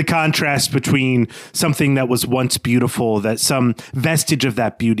contrast between something that was once beautiful, that some vestige of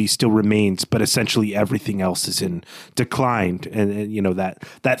that beauty still remains, but essentially everything else is in decline, and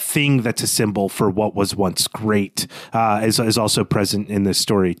that thing that's a symbol for what was once great is also present in this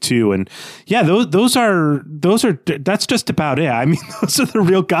story too. And yeah, that's just about it. I mean, those are the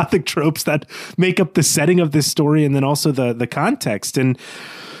real Gothic tropes that make up the setting of this story, and then also the context. And,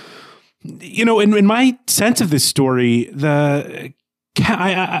 in my sense of this story, I'm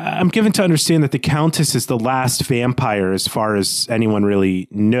given to understand that the Countess is the last vampire as far as anyone really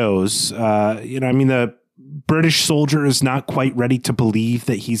knows. The British soldier is not quite ready to believe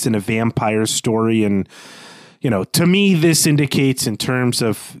that he's in a vampire story. And, to me, this indicates in terms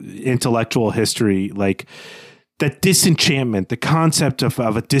of intellectual history, like, that disenchantment, the concept of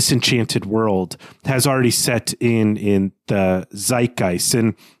a disenchanted world has already set in the zeitgeist.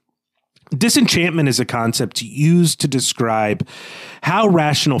 And disenchantment is a concept used to describe how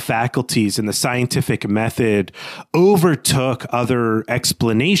rational faculties in the scientific method overtook other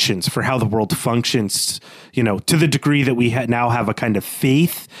explanations for how the world functions, to the degree that we now have a kind of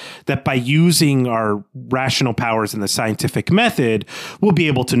faith that by using our rational powers in the scientific method, we'll be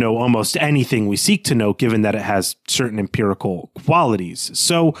able to know almost anything we seek to know, given that it has certain empirical qualities.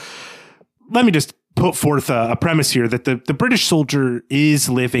 So let me just put forth a premise here that the British soldier is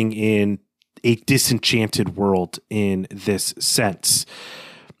living in a disenchanted world in this sense.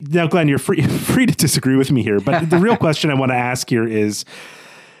 Now, Glenn, you're free to disagree with me here, but the real question I want to ask here is,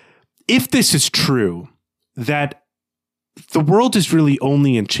 if this is true, that the world is really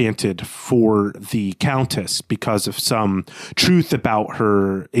only enchanted for the Countess because of some truth about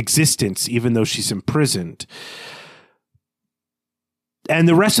her existence, even though she's imprisoned, and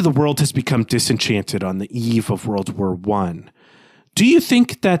the rest of the world has become disenchanted on the eve of World War I, do you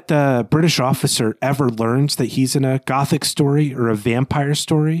think that the British officer ever learns that he's in a Gothic story or a vampire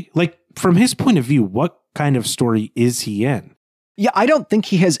story? Like, from his point of view, what kind of story is he in? Yeah, I don't think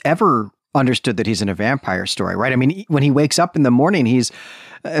he has ever understood that he's in a vampire story, right? I mean, when he wakes up in the morning, he's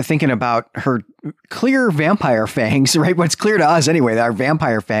thinking about her clear vampire fangs, right? What's clear to us anyway, that our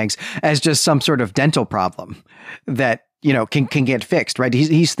vampire fangs, as just some sort of dental problem that, you know, can get fixed, right?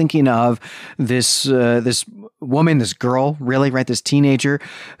 He's thinking of this woman, this girl, really, right? This teenager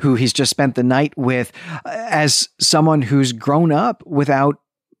who he's just spent the night with as someone who's grown up without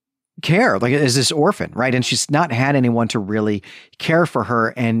care, like as this orphan, right? And she's not had anyone to really care for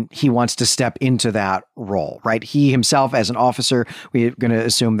her, and he wants to step into that role, right? He himself, as an officer, we're going to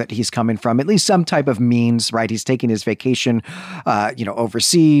assume that he's coming from at least some type of means, right? He's taking his vacation,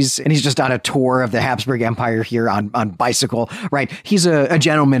 overseas, and he's just on a tour of the Habsburg Empire here on bicycle, right? He's a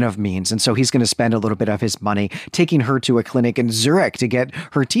gentleman of means, and so he's going to spend a little bit of his money taking her to a clinic in Zurich to get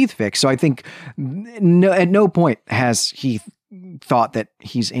her teeth fixed. So I think at no point has he thought that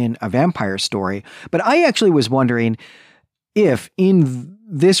he's in a vampire story. But I actually was wondering if in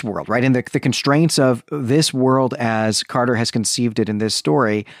this world, right, in the constraints of this world as Carter has conceived it in this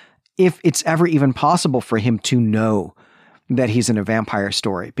story, if it's ever even possible for him to know that he's in a vampire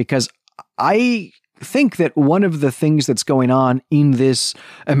story. Because I think that one of the things that's going on in this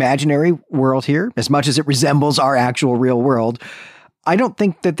imaginary world here, as much as it resembles our actual real world, I don't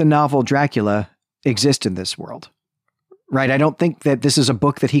think that the novel Dracula exists in this world. Right. I don't think that this is a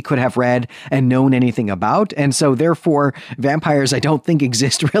book that he could have read and known anything about. And so therefore, vampires, I don't think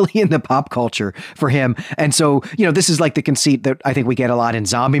exist really in the pop culture for him. And so, you know, this is like the conceit that I think we get a lot in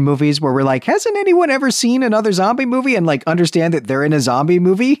zombie movies where we're like, hasn't anyone ever seen another zombie movie and like understand that they're in a zombie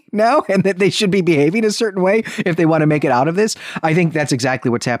movie now and that they should be behaving a certain way if they want to make it out of this? I think that's exactly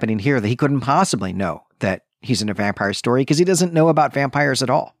what's happening here, that he couldn't possibly know that he's in a vampire story because he doesn't know about vampires at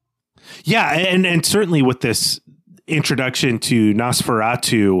all. Yeah. And certainly with this introduction to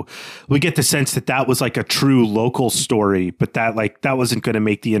Nosferatu, we get the sense that that was like a true local story, but that wasn't going to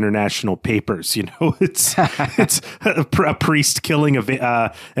make the international papers. You know, it's a priest killing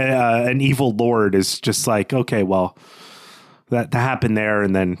an evil lord is just like, okay, well, that happened there,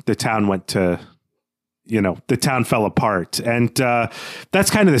 and then the town went to, you know, the town fell apart, and that's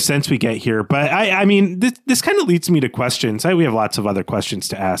kind of the sense we get here. But I mean, this kind of leads me to questions. We have lots of other questions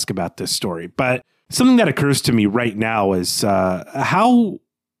to ask about this story, but something that occurs to me right now is how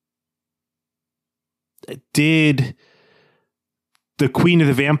did the Queen of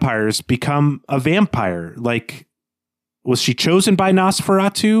the Vampires become a vampire? Like, was she chosen by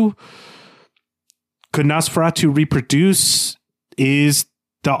Nosferatu? Could Nosferatu reproduce? Is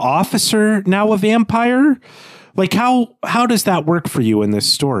the officer now a vampire? Like, how does that work for you in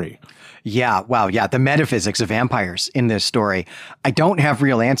this story? Yeah, wow, yeah, the metaphysics of vampires in this story. I don't have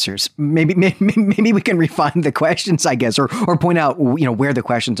real answers. Maybe we can refine the questions, I guess, or point out, you know, where the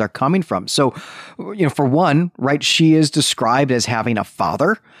questions are coming from. So, you know, for one, right, she is described as having a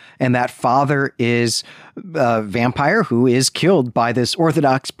father, and that father is a vampire who is killed by this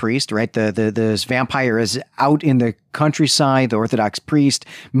Orthodox priest, right? This vampire is out in the countryside. The Orthodox priest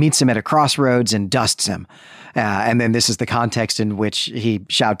meets him at a crossroads and dusts him. And then this is the context in which he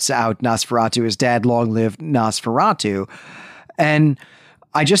shouts out, Nosferatu is dead, long live Nosferatu. And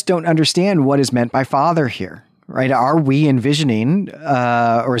I just don't understand what is meant by father here, right? Are we envisioning,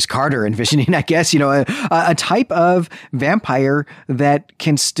 or is Carter envisioning, I guess, you know, a type of vampire that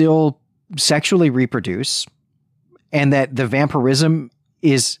can still sexually reproduce, and that the vampirism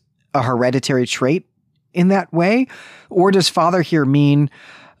is a hereditary trait in that way? Or does father here mean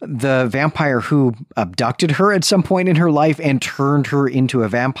the vampire who abducted her at some point in her life and turned her into a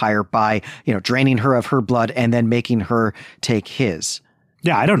vampire by, you know, draining her of her blood and then making her take his?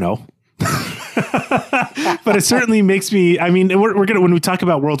 Yeah, I don't know. But it certainly makes me, I mean, we're going to, when we talk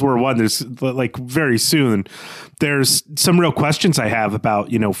about World War I, there's like very soon, there's some real questions I have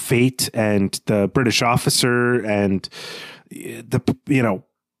about, you know, fate and the British officer and the, you know,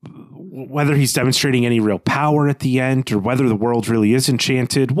 whether he's demonstrating any real power at the end or whether the world really is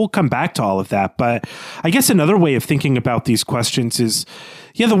enchanted. We'll come back to all of that. But I guess another way of thinking about these questions is,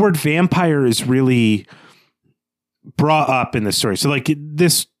 yeah, the word vampire is really brought up in the story. So like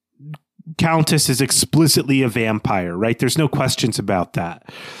this Countess is explicitly a vampire, right? There's no questions about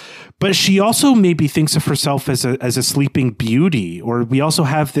that. But she also maybe thinks of herself as a sleeping beauty, or we also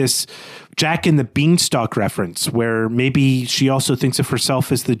have this Jack and the Beanstalk reference where maybe she also thinks of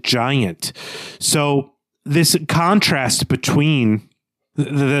herself as the giant. So this contrast between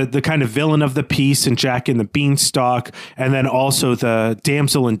the kind of villain of the piece and Jack and the Beanstalk, and then also the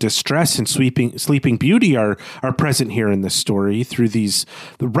damsel in distress and Sleeping Beauty are present here in this story through the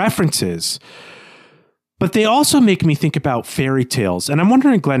references. But they also make me think about fairy tales. And I'm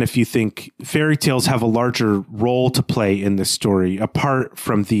wondering, Glenn, if you think fairy tales have a larger role to play in this story, apart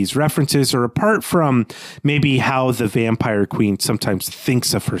from these references or apart from maybe how the vampire queen sometimes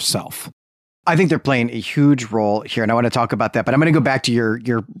thinks of herself. I think they're playing a huge role here, and I want to talk about that. But I'm going to go back to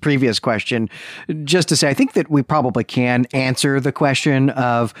your previous question just to say I think that we probably can answer the question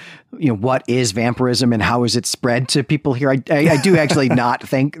of, what is vampirism and how is it spread to people here. I do actually not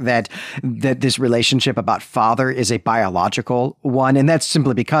think that this relationship about father is a biological one, and that's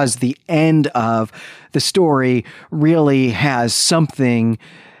simply because the end of the story really has something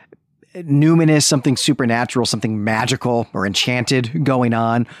numinous, something supernatural, something magical or enchanted going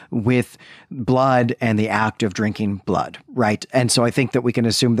on with blood and the act of drinking blood, right? And so I think that we can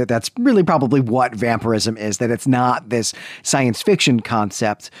assume that that's really probably what vampirism is, that it's not this science fiction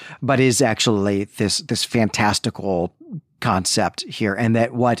concept, but is actually this fantastical concept here, and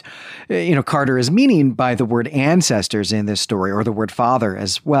that what Carter is meaning by the word ancestors in this story, or the word father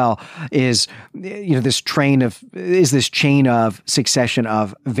as well, is this chain of succession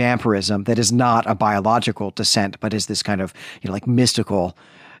of vampirism that is not a biological descent, but is this kind of like mystical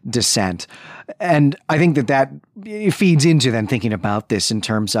descent. And I think that feeds into then thinking about this in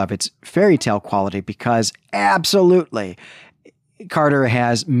terms of its fairy tale quality, because absolutely Carter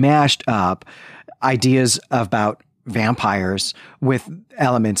has mashed up ideas about vampires with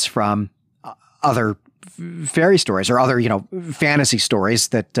elements from other fairy stories or other, fantasy stories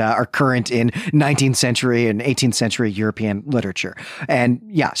that are current in 19th century and 18th century European literature. And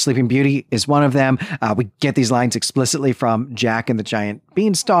yeah, Sleeping Beauty is one of them. We get these lines explicitly from Jack and the Giant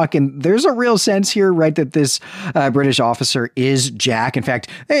Beanstalk. And there's a real sense here, right, that this British officer is Jack. In fact,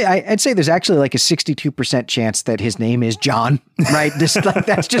 I'd say there's actually like a 62% chance that his name is John, right?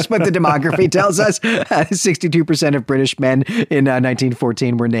 That's just what the demography tells us. 62% of British men in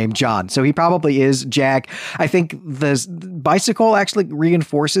 1914 were named John. So he probably is Jack. I think the bicycle actually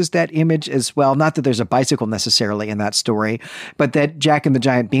reinforces that image as well. Not that there's a bicycle necessarily in that story, but that Jack and the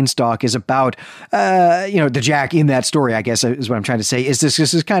Giant Beanstalk is about, the Jack in that story, I guess is what I'm trying to say, is this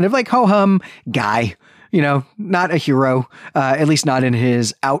is kind of like ho-hum guy. Not a hero, at least not in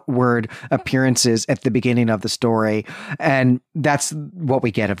his outward appearances at the beginning of the story. And that's what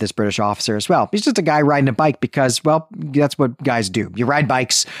we get of this British officer as well. He's just a guy riding a bike because, well, that's what guys do. You ride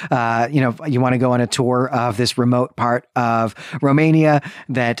bikes. You want to go on a tour of this remote part of Romania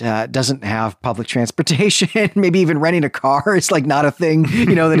that doesn't have public transportation. Maybe even renting a car is like not a thing,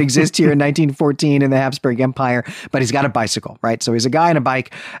 that exists here in 1914 in the Habsburg Empire. But he's got a bicycle, right? So he's a guy on a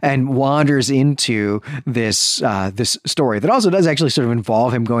bike and wanders into this story that also does actually sort of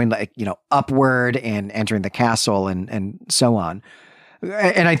involve him going upward and entering the castle and so on.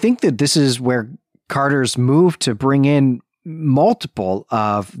 And I think that this is where Carter's move to bring in multiple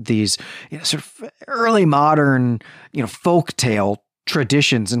of these sort of early modern folktale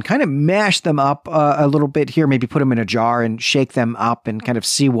traditions and kind of mash them up a little bit here, maybe put them in a jar and shake them up and kind of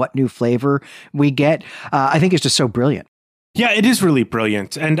see what new flavor we get. I think it's just so brilliant. Yeah, it is really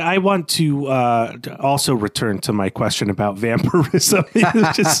brilliant. And I want to also return to my question about vampirism.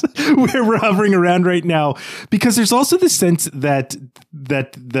 It's just where we're hovering around right now, because there's also the sense that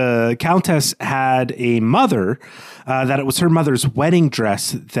the Countess had a mother, that it was her mother's wedding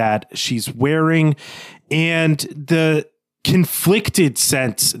dress that she's wearing, and the conflicted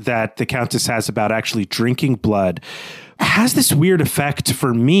sense that the Countess has about actually drinking blood has this weird effect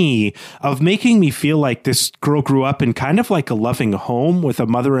for me of making me feel like this girl grew up in kind of like a loving home with a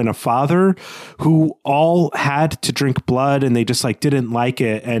mother and a father who all had to drink blood and they just like didn't like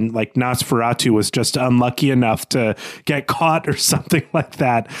it. And like Nosferatu was just unlucky enough to get caught or something like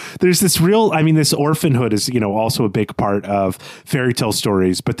that. There's this this orphanhood is, also a big part of fairy tale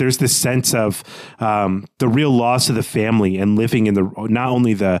stories, but there's this sense of the real loss of the family and living in not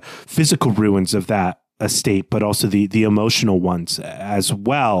only the physical ruins of that estate, but also the emotional ones as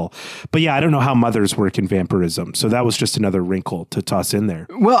well. But yeah, I don't know how mothers work in vampirism. So that was just another wrinkle to toss in there.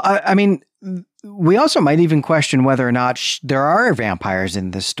 Well, I mean, we also might even question whether or not there are vampires in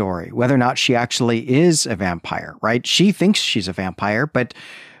this story, whether or not she actually is a vampire, right? She thinks she's a vampire, but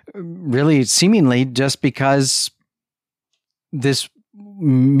really seemingly just because this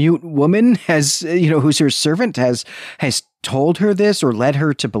mute woman has, who's her servant has told her this or led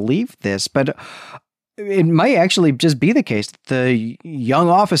her to believe this. But it might actually just be the case that the young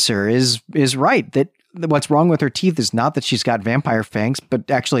officer is right, that what's wrong with her teeth is not that she's got vampire fangs,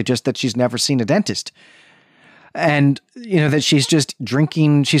 but actually just that she's never seen a dentist. and that she's just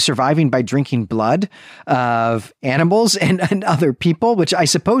she's surviving by drinking blood of animals and other people, which I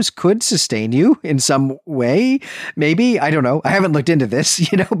suppose could sustain you in some way. Maybe, I don't know. I haven't looked into this,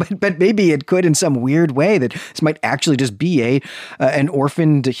 but maybe it could in some weird way, that this might actually just be an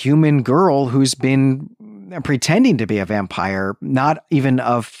orphaned human girl who's been pretending to be a vampire, not even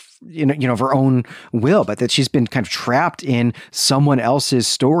of of her own will, but that she's been kind of trapped in someone else's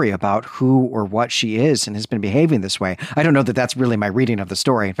story about who or what she is and has been behaving this way. I don't know that that's really my reading of the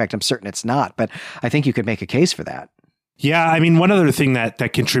story. In fact, I'm certain it's not, but I think you could make a case for that. Yeah, I mean, one other thing that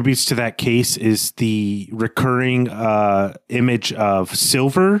contributes to that case is the recurring image of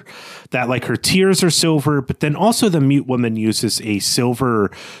silver, that like her tears are silver, but then also the mute woman uses a silver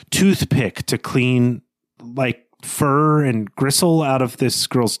toothpick to clean like fur and gristle out of this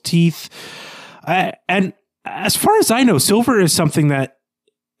girl's teeth. And as far as I know, silver is something that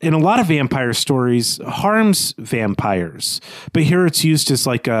in a lot of vampire stories harms vampires, but here it's used as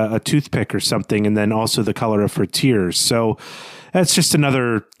like a toothpick or something, and then also the color of her tears. So that's just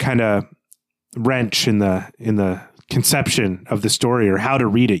another kind of wrench in the conception of the story, or how to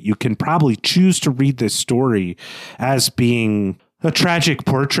read it. You can probably choose to read this story as being a tragic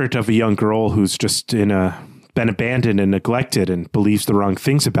portrait of a young girl who's just been abandoned and neglected and believes the wrong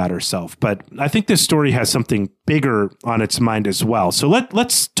things about herself. But I think this story has something bigger on its mind as well. So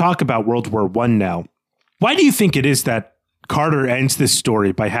let's talk about World War I now. Why do you think it is that Carter ends this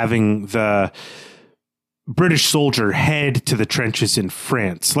story by having the British soldier head to the trenches in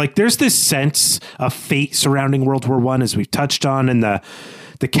France? Like, there's this sense of fate surrounding World War I, as we've touched on, and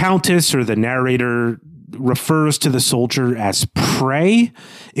the Countess, or the narrator, refers to the soldier as prey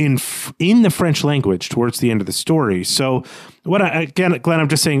in the French language towards the end of the story. So Glenn, I'm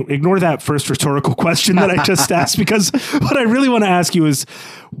just saying, ignore that first rhetorical question that I just asked, because what I really want to ask you is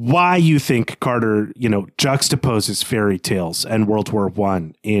why you think Carter, juxtaposes fairy tales and World War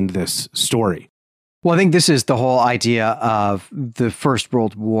I in this story. Well, I think this is the whole idea of the First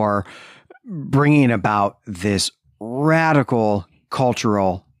World War bringing about this radical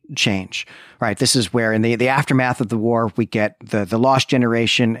cultural change, right? This is where in the aftermath of the war, we get the Lost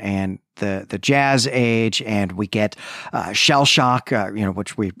Generation and the Jazz Age, and we get shell shock,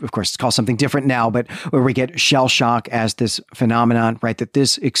 which we, of course, call something different now, but where we get shell shock as this phenomenon, right? That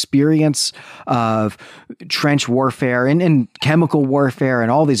this experience of trench warfare and chemical warfare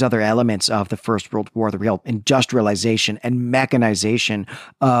and all these other elements of the First World War, the real industrialization and mechanization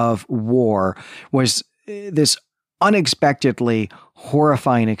of war, was this unexpectedly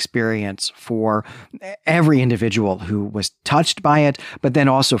horrifying experience for every individual who was touched by it, but then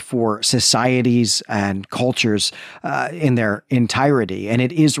also for societies and cultures in their entirety. And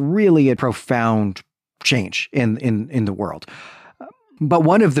it is really a profound change in the world. But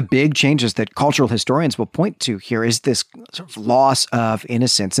one of the big changes that cultural historians will point to here is this sort of loss of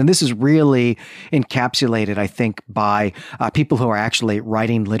innocence. And this is really encapsulated, I think, by people who are actually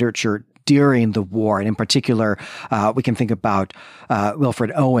writing literature during the war. And in particular, we can think about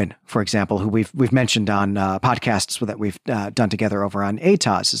Wilfred Owen, for example, who we've mentioned on podcasts that we've done together over on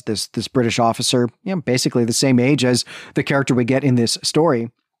ATOS, is this British officer, basically the same age as the character we get in this story,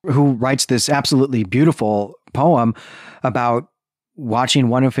 who writes this absolutely beautiful poem about watching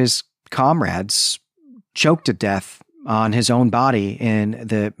one of his comrades choked to death on his own body in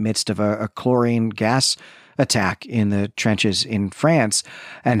the midst of a chlorine gas attack in the trenches in France,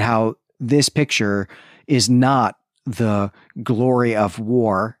 and how this picture is not the glory of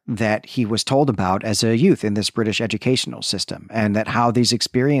war that he was told about as a youth in this British educational system, and that how these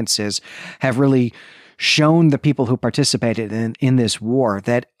experiences have really shown the people who participated in this war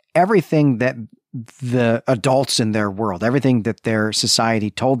that everything that the adults in their world, everything that their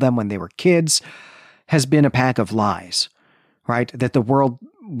society told them when they were kids, has been a pack of lies, right? That the world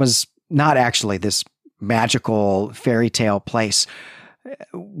was not actually this magical fairy tale place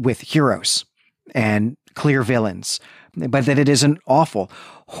with heroes and clear villains, but that it is an awful,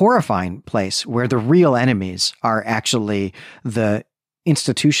 horrifying place where the real enemies are actually the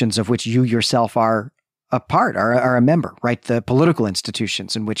institutions of which you yourself are a part, are a member, right? The political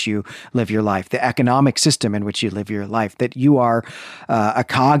institutions in which you live your life, the economic system in which you live your life, that you are a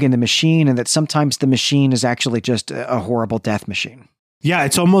cog in the machine, and that sometimes the machine is actually just a horrible death machine. Yeah,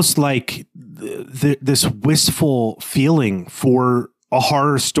 it's almost like this wistful feeling for a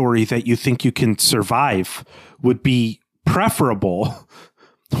horror story that you think you can survive would be preferable,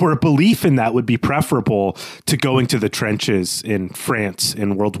 or a belief in that would be preferable to going to the trenches in France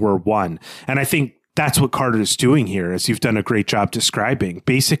in World War I. And I think that's what Carter is doing here, as you've done a great job describing,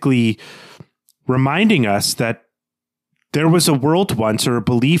 basically reminding us that there was a world once, or a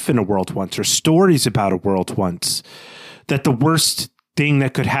belief in a world once, or stories about a world once, that the worst thing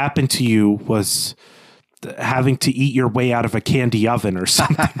that could happen to you was having to eat your way out of a candy oven or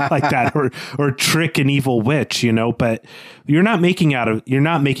something like that, or trick an evil witch, but you're not making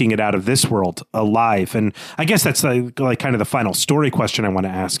it out of this world alive. And I guess that's like kind of the final story question I want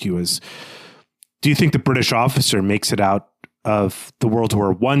to ask you is, do you think the British officer makes it out of the World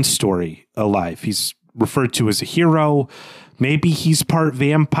War I story alive? He's referred to as a hero. Maybe he's part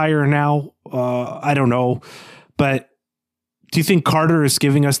vampire now. I don't know. But do you think Carter is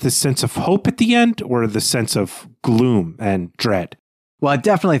giving us this sense of hope at the end, or the sense of gloom and dread? Well, I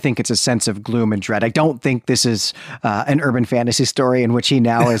definitely think it's a sense of gloom and dread. I don't think this is an urban fantasy story in which he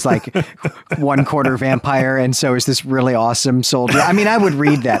now is like 1/4 vampire, and so is this really awesome soldier. I mean, I would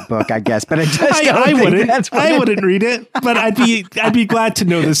read that book, I guess, but I just don't think wouldn't. That's what I wouldn't read it, but I'd be glad to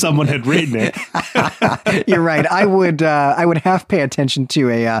know that someone had written it. You're right. I would half pay attention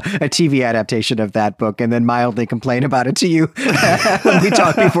to a TV adaptation of that book, and then mildly complain about it to you when we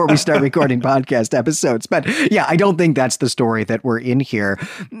talk before we start recording podcast episodes. But yeah, I don't think that's the story that we're in here.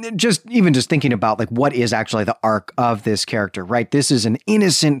 Just thinking about like what is actually the arc of this character, right? This is an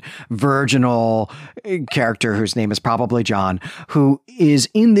innocent, virginal character whose name is probably John, who is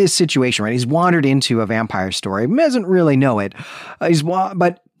in this situation, right? He's wandered into a vampire story, doesn't really know it.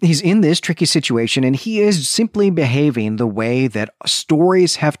 But he's in this tricky situation, and he is simply behaving the way that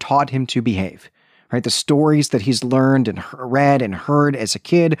stories have taught him to behave. Right, the stories that he's learned and read and heard as a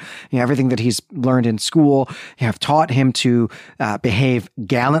kid, everything that he's learned in school, have taught him to behave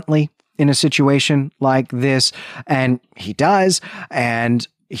gallantly in a situation like this, and he does, and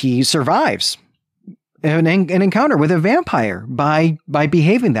he survives an encounter with a vampire by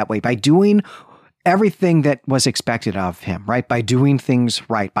behaving that way, by doing everything that was expected of him, right? By doing things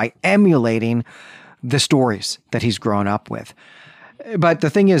right, by emulating the stories that he's grown up with. But the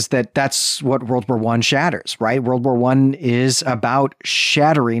thing is that that's what World War I shatters, right? World War I is about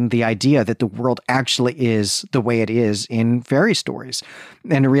shattering the idea that the world actually is the way it is in fairy stories,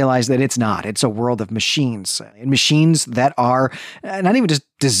 and to realize that it's not. It's a world of machines, and machines that are not even just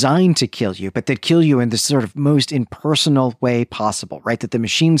designed to kill you, but that kill you in the sort of most impersonal way possible, right? That the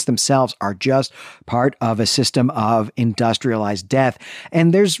machines themselves are just part of a system of industrialized death,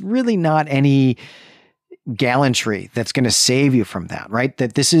 and there's really not any gallantry that's going to save you from that, right?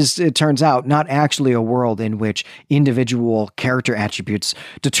 That this is, it turns out, not actually a world in which individual character attributes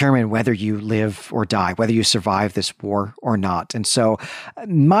determine whether you live or die, whether you survive this war or not. And so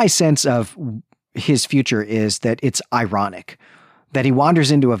my sense of his future is that it's ironic that he wanders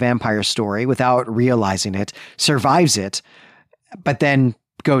into a vampire story without realizing it, survives it, but then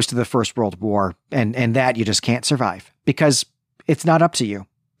goes to the First World War, and that you just can't survive because it's not up to you.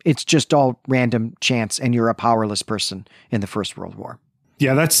 It's just all random chance, and you're a powerless person in the First World War.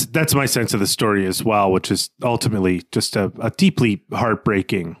 Yeah, that's my sense of the story as well, which is ultimately just a deeply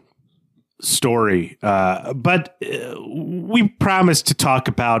heartbreaking story. But we promised to talk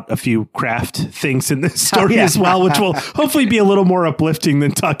about a few craft things in this story as well, which will hopefully be a little more uplifting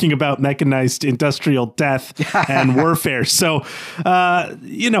than talking about mechanized industrial death and warfare. So,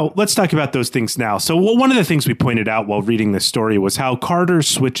 let's talk about those things now. So one of the things we pointed out while reading this story was how Carter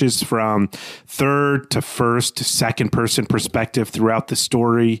switches from third to first to second person perspective throughout the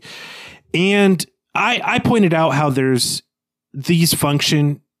story. And I pointed out how these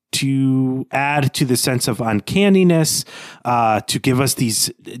function to add to the sense of uncanniness, to give us these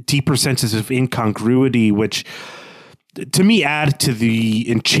deeper senses of incongruity, which to me add to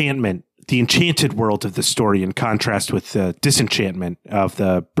the enchanted world of the story in contrast with the disenchantment of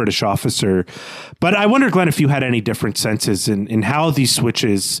the British officer. But I wonder, Glenn, if you had any different senses in how these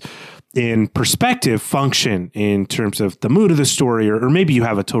switches in perspective function in terms of the mood of the story, or maybe you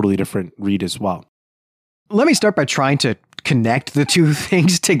have a totally different read as well. Let me start by trying to connect the two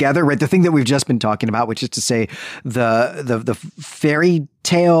things together, right? The thing that we've just been talking about, which is to say the fairy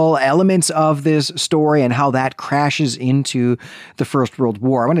tale elements of this story and how that crashes into the First World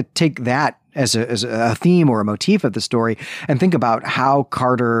War. I want to take that as a theme or a motif of the story and think about how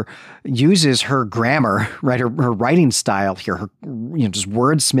Carter uses her grammar, right? Her writing style here, her just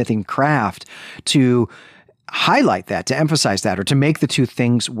wordsmithing craft to highlight that, to emphasize that, or to make the two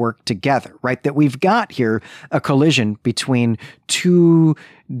things work together, right? That we've got here a collision between two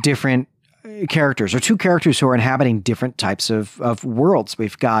different characters, or two characters who are inhabiting different types of worlds.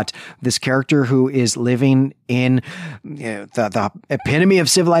 We've got this character who is living in the epitome of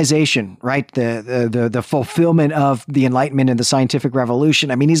civilization, right? The fulfillment of the Enlightenment and the scientific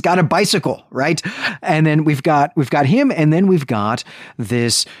revolution. I mean, he's got a bicycle, right? And then we've got him, and then we've got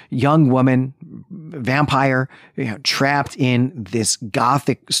this young woman, vampire, trapped in this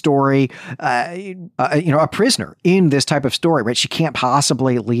gothic story, a prisoner in this type of story, right? She can't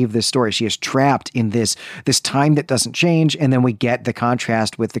possibly leave this story. She is trapped in this time that doesn't change. And then we get the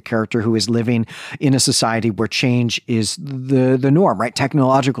contrast with the character who is living in a society where change is the norm, right?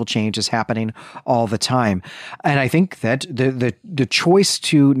 Technological change is happening all the time. And I think that the choice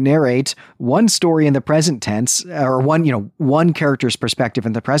to narrate one story in the present tense, or one character's perspective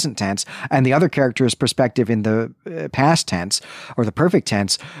in the present tense, and the other character's perspective in the past tense or the perfect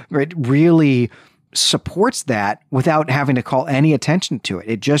tense, right, really supports that without having to call any attention to it.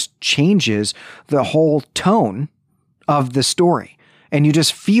 It just changes the whole tone of the story. And you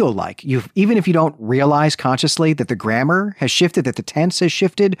just feel like even if you don't realize consciously that the grammar has shifted, that the tense has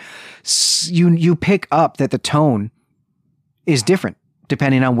shifted, you pick up that the tone is different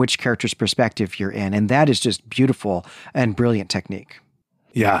depending on which character's perspective you're in. And that is just beautiful and brilliant technique.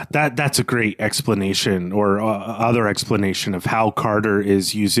 Yeah, that's a great explanation, or other explanation of how Carter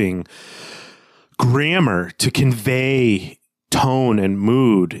is using grammar to convey tone and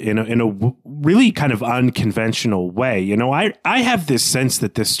mood in a really kind of unconventional way. I have this sense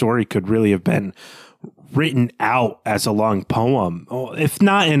that this story could really have been written out as a long poem, if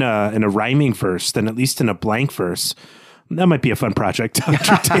not in a rhyming verse, then at least in a blank verse. That might be a fun project to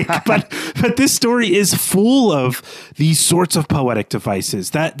undertake, but this story is full of these sorts of poetic devices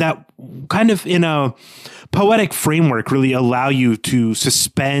that kind of, in a poetic framework, really allow you to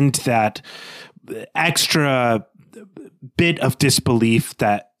suspend that extra bit of disbelief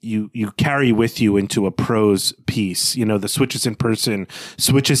that you carry with you into a prose piece. The switches in person,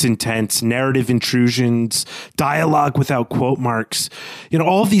 switches in tense, narrative intrusions, dialogue without quote marks.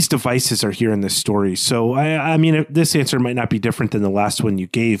 All of these devices are here in this story. So, I mean, this answer might not be different than the last one you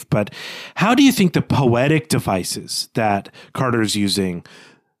gave, but how do you think the poetic devices that Carter's using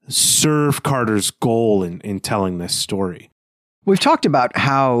serve Carter's goal in telling this story? We've talked about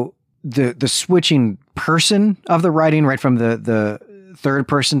how the switching person of the writing, right, from the third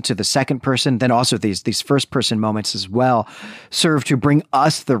person to the second person, then also these first person moments as well, serve to bring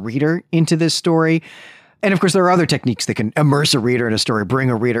us, the reader, into this story. And of course, there are other techniques that can immerse a reader in a story, bring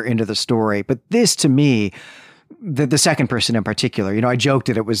a reader into the story. But this, to me, the second person in particular, I joked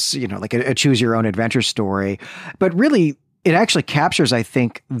that it was, like a choose your own adventure story, but really it actually captures, I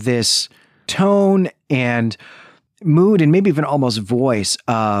think, this tone and mood and maybe even almost voice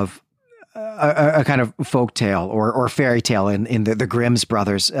of a kind of folk tale or fairy tale in the Grimm's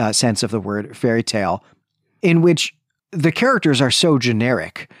brothers sense of the word fairy tale, in which the characters are so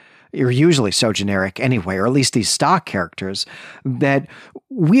generic, or usually so generic anyway, or at least these stock characters, that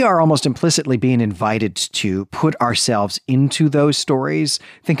we are almost implicitly being invited to put ourselves into those stories,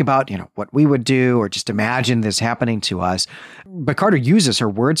 think about, what we would do, or just imagine this happening to us. But Carter uses her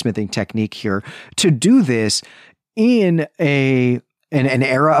wordsmithing technique here to do this in an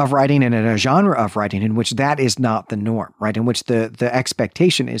era of writing and in a genre of writing in which that is not the norm, right? In which the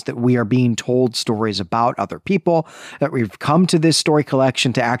expectation is that we are being told stories about other people, that we've come to this story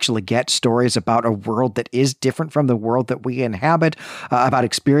collection to actually get stories about a world that is different from the world that we inhabit, about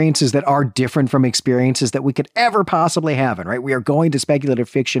experiences that are different from experiences that we could ever possibly have. And right, we are going to speculative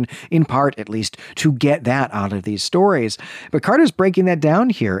fiction, in part at least, to get that out of these stories. But Carter's breaking that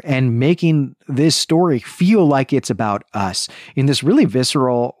down here and making this story feel like it's about us in this really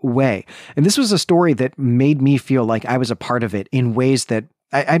visceral way. And this was a story that made me feel like I was a part of it in ways that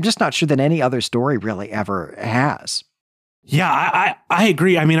I'm just not sure that any other story really ever has. Yeah, I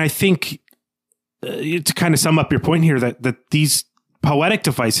agree. I mean, I think to kind of sum up your point here, that these poetic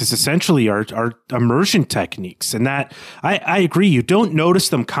devices essentially are immersion techniques, and that I agree. You don't notice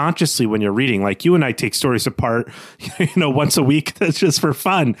them consciously when you're reading. Like, you and I take stories apart, once a week. That's just for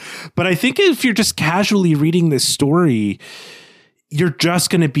fun. But I think if you're just casually reading this story, you're just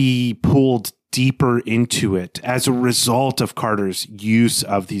going to be pulled deeper into it as a result of Carter's use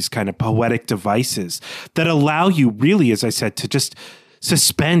of these kind of poetic devices that allow you, really, as I said, to just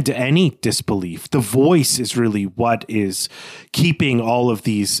suspend any disbelief. The voice is really what is keeping all of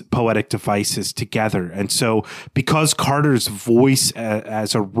these poetic devices together. And so because Carter's voice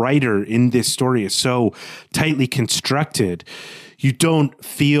as a writer in this story is so tightly constructed, you don't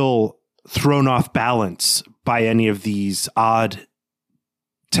feel thrown off balance by any of these odd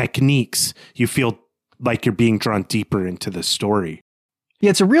techniques. You feel like you're being drawn deeper into the story. Yeah,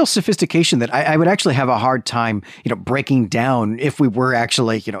 it's a real sophistication that I would actually have a hard time, breaking down if we were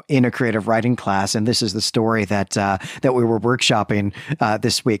actually, in a creative writing class. And this is the story that we were workshopping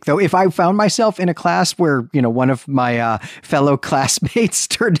this week. Though, if I found myself in a class where, one of my fellow classmates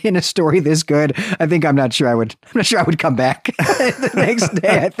turned in a story this good, I'm not sure I would come back the next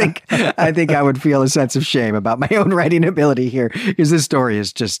day. I think I would feel a sense of shame about my own writing ability here, because this story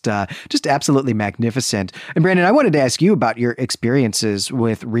is just absolutely magnificent. And Brandon, I wanted to ask you about your experiences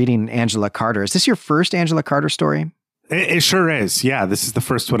with reading Angela Carter. Is this your first Angela Carter story? It sure is. Yeah, this is the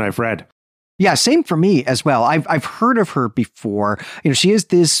first one I've read. Yeah, same for me as well. I've heard of her before. She is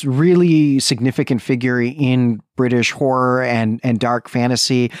this really significant figure in British horror and dark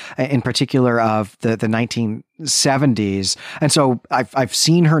fantasy, in particular of the 1970s. And so I've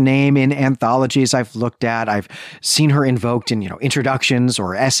seen her name in anthologies I've looked at. I've seen her invoked in, introductions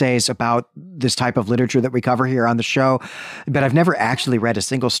or essays about this type of literature that we cover here on the show. But I've never actually read a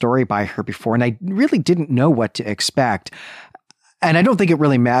single story by her before, and I really didn't know what to expect. And I don't think it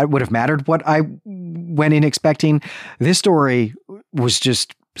really would have mattered what I went in expecting. This story was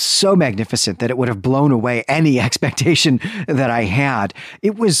just so magnificent that it would have blown away any expectation that I had.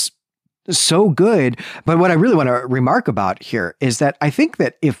 It was so good. But what I really want to remark about here is that I think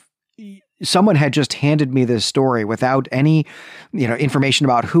that if someone had just handed me this story without any, information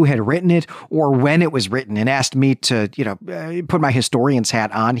about who had written it or when it was written, and asked me to, put my historian's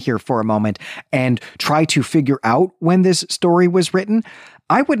hat on here for a moment and try to figure out when this story was written,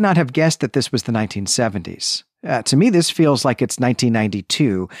 I would not have guessed that this was the 1970s. To me, this feels like it's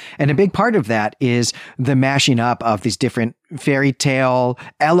 1992. And a big part of that is the mashing up of these different fairy tale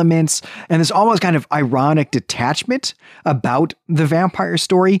elements and this almost kind of ironic detachment about the vampire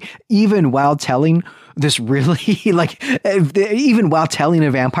story, even while telling this really even while telling a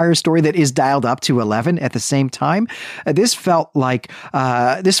vampire story that is dialed up to 11 at the same time. This felt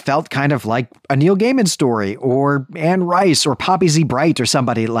kind of like a Neil Gaiman story or Anne Rice or Poppy Z. Bright or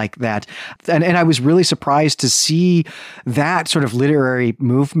somebody like that. And I was really surprised to see that sort of literary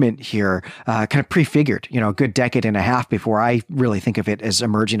movement here kind of prefigured, a good decade and a half before I really think of it as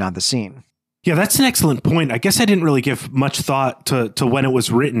emerging on the scene. Yeah, that's an excellent point. I guess I didn't really give much thought to when it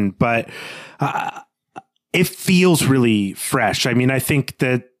was written, but it feels really fresh. I mean, I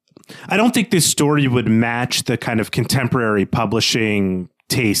don't think this story would match the kind of contemporary publishing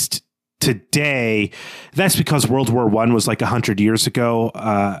taste today. That's because World War I was like 100 years ago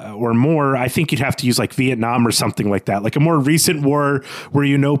or more. I think you'd have to use like Vietnam or something like that, like a more recent war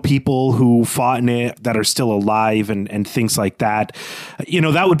where people who fought in it that are still alive and things like that.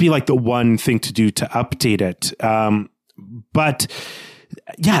 That would be like the one thing to do to update it. But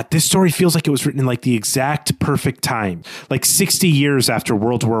yeah, this story feels like it was written in like the exact perfect time, like 60 years after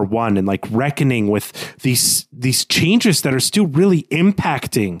World War I, and like reckoning with these changes that are still really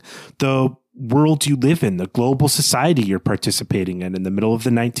impacting the world you live in, the global society you're participating in the middle of the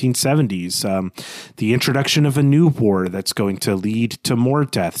 1970s, the introduction of a new war that's going to lead to more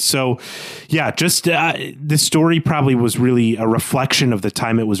death. So yeah, just this story probably was really a reflection of the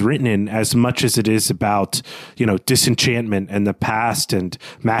time it was written in as much as it is about, disenchantment and the past and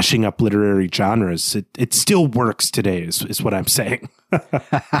mashing up literary genres. It still works today is what I'm saying.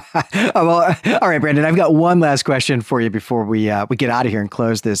 Well, all right, Brandon, I've got one last question for you before we get out of here and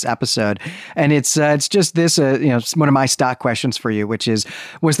close this episode. And it's just this, one of my stock questions for you, which is,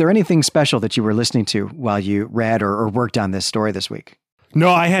 was there anything special that you were listening to while you read or worked on this story this week? No,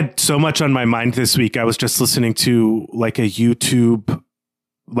 I had so much on my mind this week. I was just listening to like a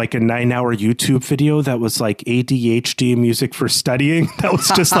 9-hour YouTube video that was like ADHD music for studying. That was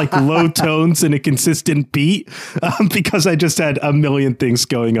just like low tones and a consistent beat because I just had a million things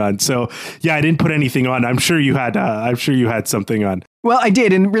going on. So yeah, I didn't put anything on. I'm sure you had something on. Well, I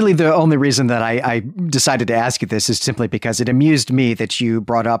did. And really the only reason that I decided to ask you this is simply because it amused me that you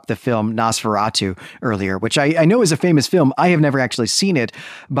brought up the film Nosferatu earlier, which I know is a famous film. I have never actually seen it,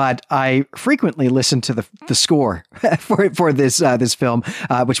 but I frequently listen to the score for this film,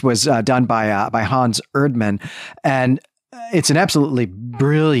 which was done by Hans Erdmann. And it's an absolutely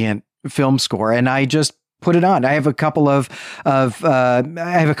brilliant film score. And I just put it on. I have a couple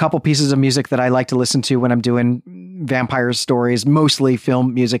pieces of music that I like to listen to when I'm doing vampire stories, mostly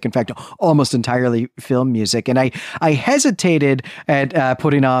film music. In fact, almost entirely film music. And I hesitated at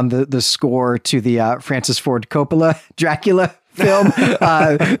putting on the score to the Francis Ford Coppola Dracula film,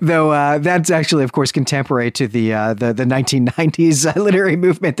 though that's actually, of course, contemporary to the 1990s literary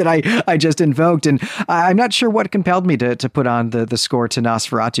movement that I just invoked. And I'm not sure what compelled me to put on the score to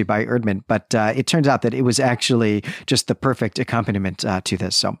Nosferatu by Erdmann, but it turns out that it was actually just the perfect accompaniment to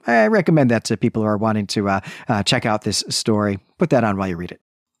this. So I recommend that to people who are wanting to check out this story. Put that on while you read it.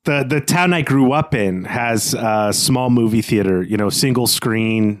 The town I grew up in has a small movie theater, single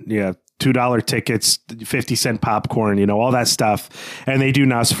screen, $2 tickets, 50-cent popcorn, all that stuff. And they do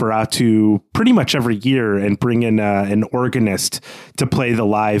Nosferatu pretty much every year and bring in an organist to play the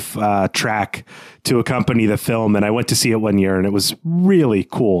live track to accompany the film. And I went to see it one year and it was really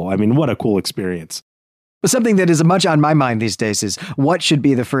cool. I mean, what a cool experience. Something that is much on my mind these days is what should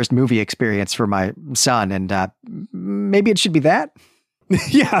be the first movie experience for my son. And maybe it should be that.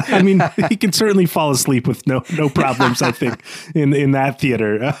 Yeah, I mean, he can certainly fall asleep with no problems, I think, in that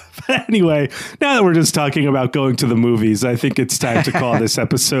theater. But anyway, now that we're just talking about going to the movies, I think it's time to call this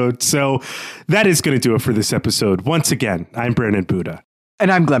episode. So that is going to do it for this episode. Once again, I'm Brandon Buddha.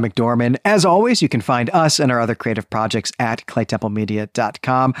 And I'm Glenn McDorman. As always, you can find us and our other creative projects at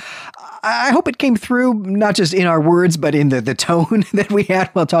claytemplemedia.com. I hope it came through, not just in our words, but in the tone that we had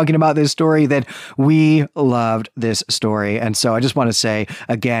while talking about this story, that we loved this story. And so I just want to say,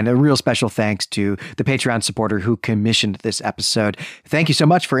 again, a real special thanks to the Patreon supporter who commissioned this episode. Thank you so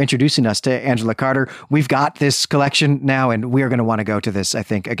much for introducing us to Angela Carter. We've got this collection now, and we're going to want to go to this, I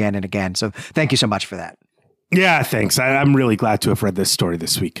think, again and again. So thank you so much for that. Yeah, thanks. I'm really glad to have read this story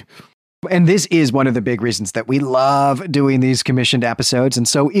this week. And this is one of the big reasons that we love doing these commissioned episodes. And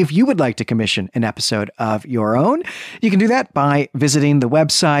so if you would like to commission an episode of your own, you can do that by visiting the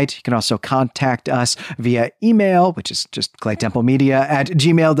website. You can also contact us via email, which is just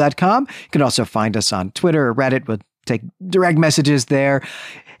claytemplemedia@gmail.com. You can also find us on Twitter or Reddit. We'll take direct messages there.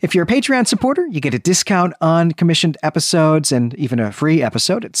 If you're a Patreon supporter, you get a discount on commissioned episodes and even a free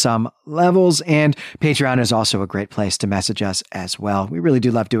episode at some levels. And Patreon is also a great place to message us as well. We really do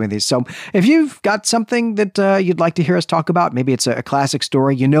love doing these. So if you've got something that you'd like to hear us talk about, maybe it's a classic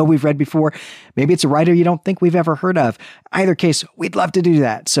story we've read before, maybe it's a writer you don't think we've ever heard of. Either case, we'd love to do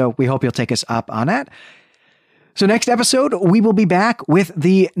that. So we hope you'll take us up on that. So next episode, we will be back with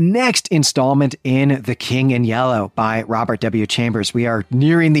the next installment in The King in Yellow by Robert W. Chambers. We are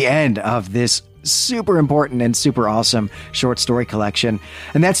nearing the end of this super important and super awesome short story collection.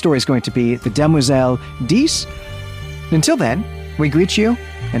 And that story is going to be The Demoiselle d'Ys. Until then, we greet you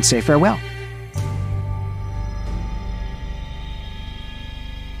and say farewell.